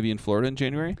 Are you going to be in Florida in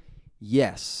January?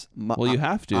 Yes. Well, you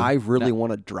have to. I really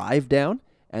want to drive down,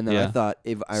 and then I thought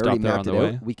if I already mapped it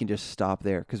out, we can just stop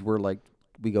there because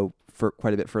we go for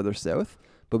quite a bit further south,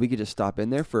 but we could just stop in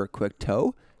there for a quick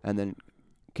tow and then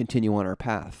continue on our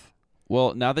path.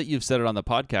 Well, now that you've said it on the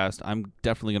podcast, I'm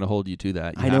definitely going to hold you to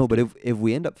that. I know, but if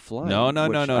we end up flying, I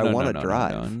want to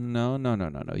drive. No.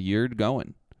 You're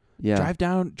going. Yeah.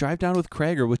 Drive down with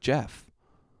Craig or with Jeff.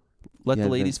 Let the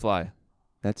ladies fly.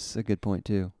 That's a good point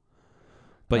too.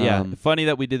 But yeah, funny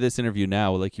that we did this interview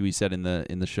now, like we said in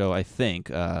the show. I think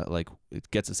like it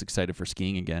gets us excited for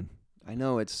skiing again. I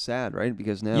know, it's sad, right?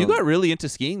 Because now you got really into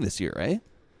skiing this year, right?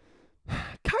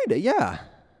 Kinda, yeah.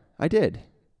 I did.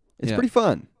 It's pretty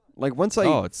fun. Like once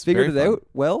I figured it out,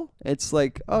 it's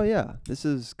like, oh yeah, this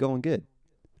is going good,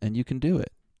 and you can do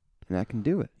it. and I can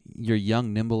do it. You're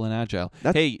young, nimble, and agile.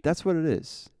 That's what it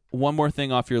is. One more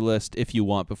thing off your list, if you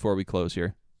want, before we close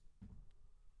here.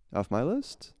 Off my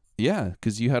list? Yeah,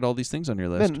 because you had all these things on your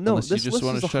list. Man, no, unless you this just list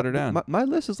want is to shut her down. My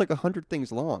list is like 100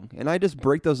 things long, and I just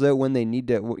break those out when they need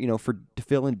to, to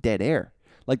fill in dead air.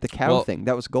 Like the cow thing,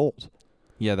 that was gold.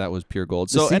 Yeah, that was pure gold.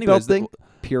 The So, seatbelt anyways, thing,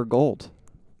 pure gold.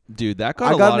 Dude, that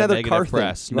got I a got lot of another negative car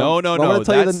press. thing. No. I'm going to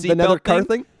tell you the another car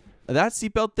thing. That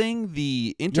seatbelt thing,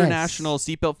 the International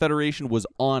Seatbelt Federation was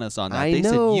on us on that. They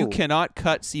said you cannot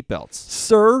cut seatbelts.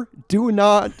 Sir, do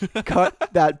not cut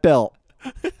that belt.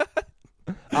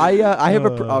 I have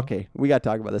okay, we got to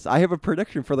talk about this. I have a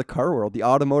prediction for the car world, the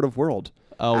automotive world.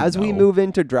 As we move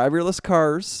into driverless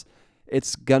cars,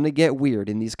 it's going to get weird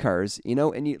in these cars.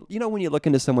 And you when you look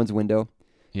into someone's window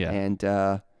and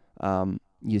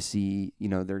you see,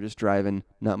 they're just driving,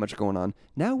 not much going on.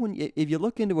 Now if you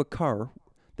look into a car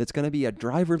that's going to be a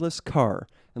driverless car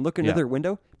and look into their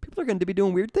window, people are going to be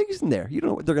doing weird things in there. You don't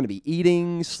know what they're going to be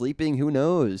eating, sleeping, who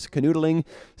knows, canoodling.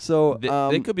 So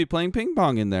they could be playing ping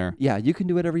pong in there. Yeah, you can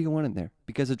do whatever you want in there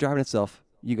because it's driving itself.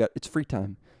 It's free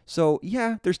time. So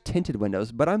yeah, there's tinted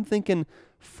windows, but I'm thinking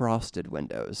frosted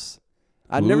windows.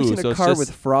 I've never seen a car with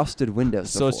frosted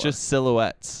windows before. So it's just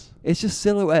silhouettes. It's just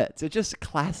silhouettes. It's just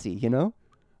classy, It's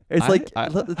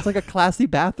it's like a classy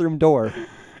bathroom door.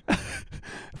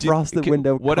 Frosted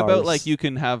window What cars. about like you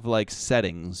can have like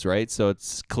settings, right? So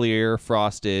it's clear,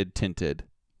 frosted, tinted.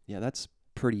 Yeah, that's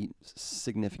pretty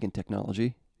significant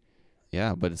technology.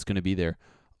 Yeah, but it's going to be there.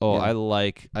 Oh, yeah. I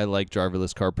like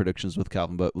driverless car predictions with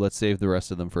Calvin, but let's save the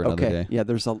rest of them for another day. Yeah,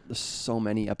 there's so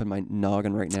many up in my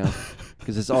noggin right now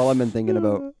because it's all I've been thinking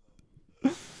about.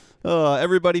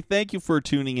 Everybody, thank you for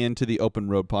tuning in to the Open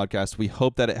Road Podcast. We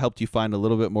hope that it helped you find a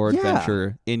little bit more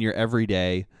adventure in your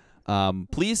everyday.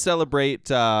 Please celebrate,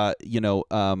 National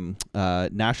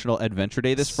Adventure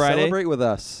Day this Friday. Celebrate with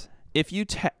us. If you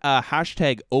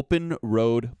hashtag Open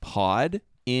Road Pod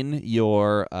in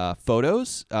your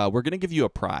photos, we're going to give you a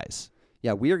prize.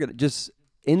 Yeah, we are going to just,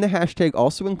 in the hashtag,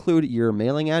 also include your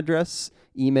mailing address,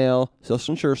 email,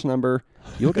 social insurance number.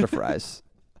 You'll get a prize.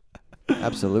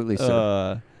 Absolutely,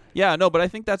 sir. Yeah, no, but I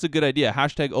think that's a good idea.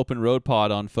 Hashtag Open Road Pod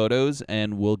on photos,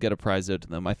 and we'll get a prize out to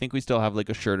them. I think we still have like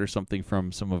a shirt or something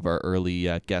from some of our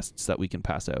early guests that we can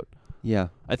pass out. Yeah.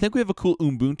 I think we have a cool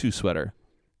Ubuntu sweater.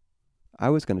 I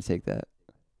was going to take that.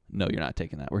 No, you're not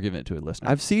taking that. We're giving it to a listener.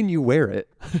 I've seen you wear it.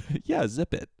 Yeah,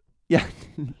 zip it. Yeah,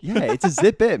 it's a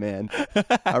zip it, man.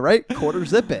 All right, quarter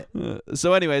zip it.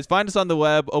 So anyways, find us on the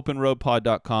web,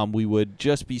 openroadpod.com. We would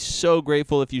just be so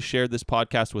grateful if you shared this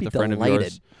podcast with a friend of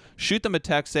yours. Shoot them a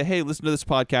text, say, hey, listen to this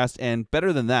podcast, and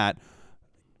better than that,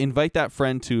 invite that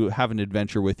friend to have an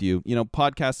adventure with you.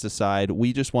 Podcasts aside,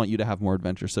 we just want you to have more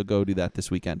adventure, so go do that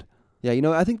this weekend. Yeah,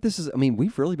 I think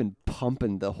we've really been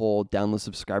pumping the whole download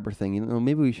subscriber thing.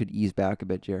 Maybe we should ease back a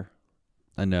bit, Jer.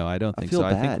 No, I don't think so.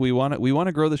 I think we want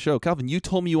to grow the show. Calvin, you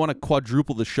told me you want to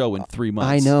quadruple the show in 3 months.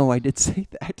 I know, I did say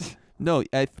that. No,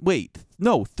 wait.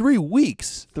 No, 3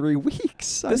 weeks. 3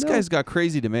 weeks. This guy's got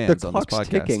crazy demands on this podcast.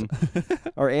 Ticking.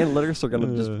 Our analytics are going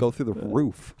to just go through the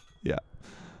roof. Yeah.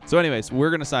 So anyways,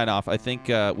 we're going to sign off. I think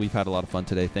we've had a lot of fun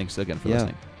today. Thanks again for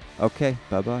listening. Okay,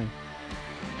 bye-bye.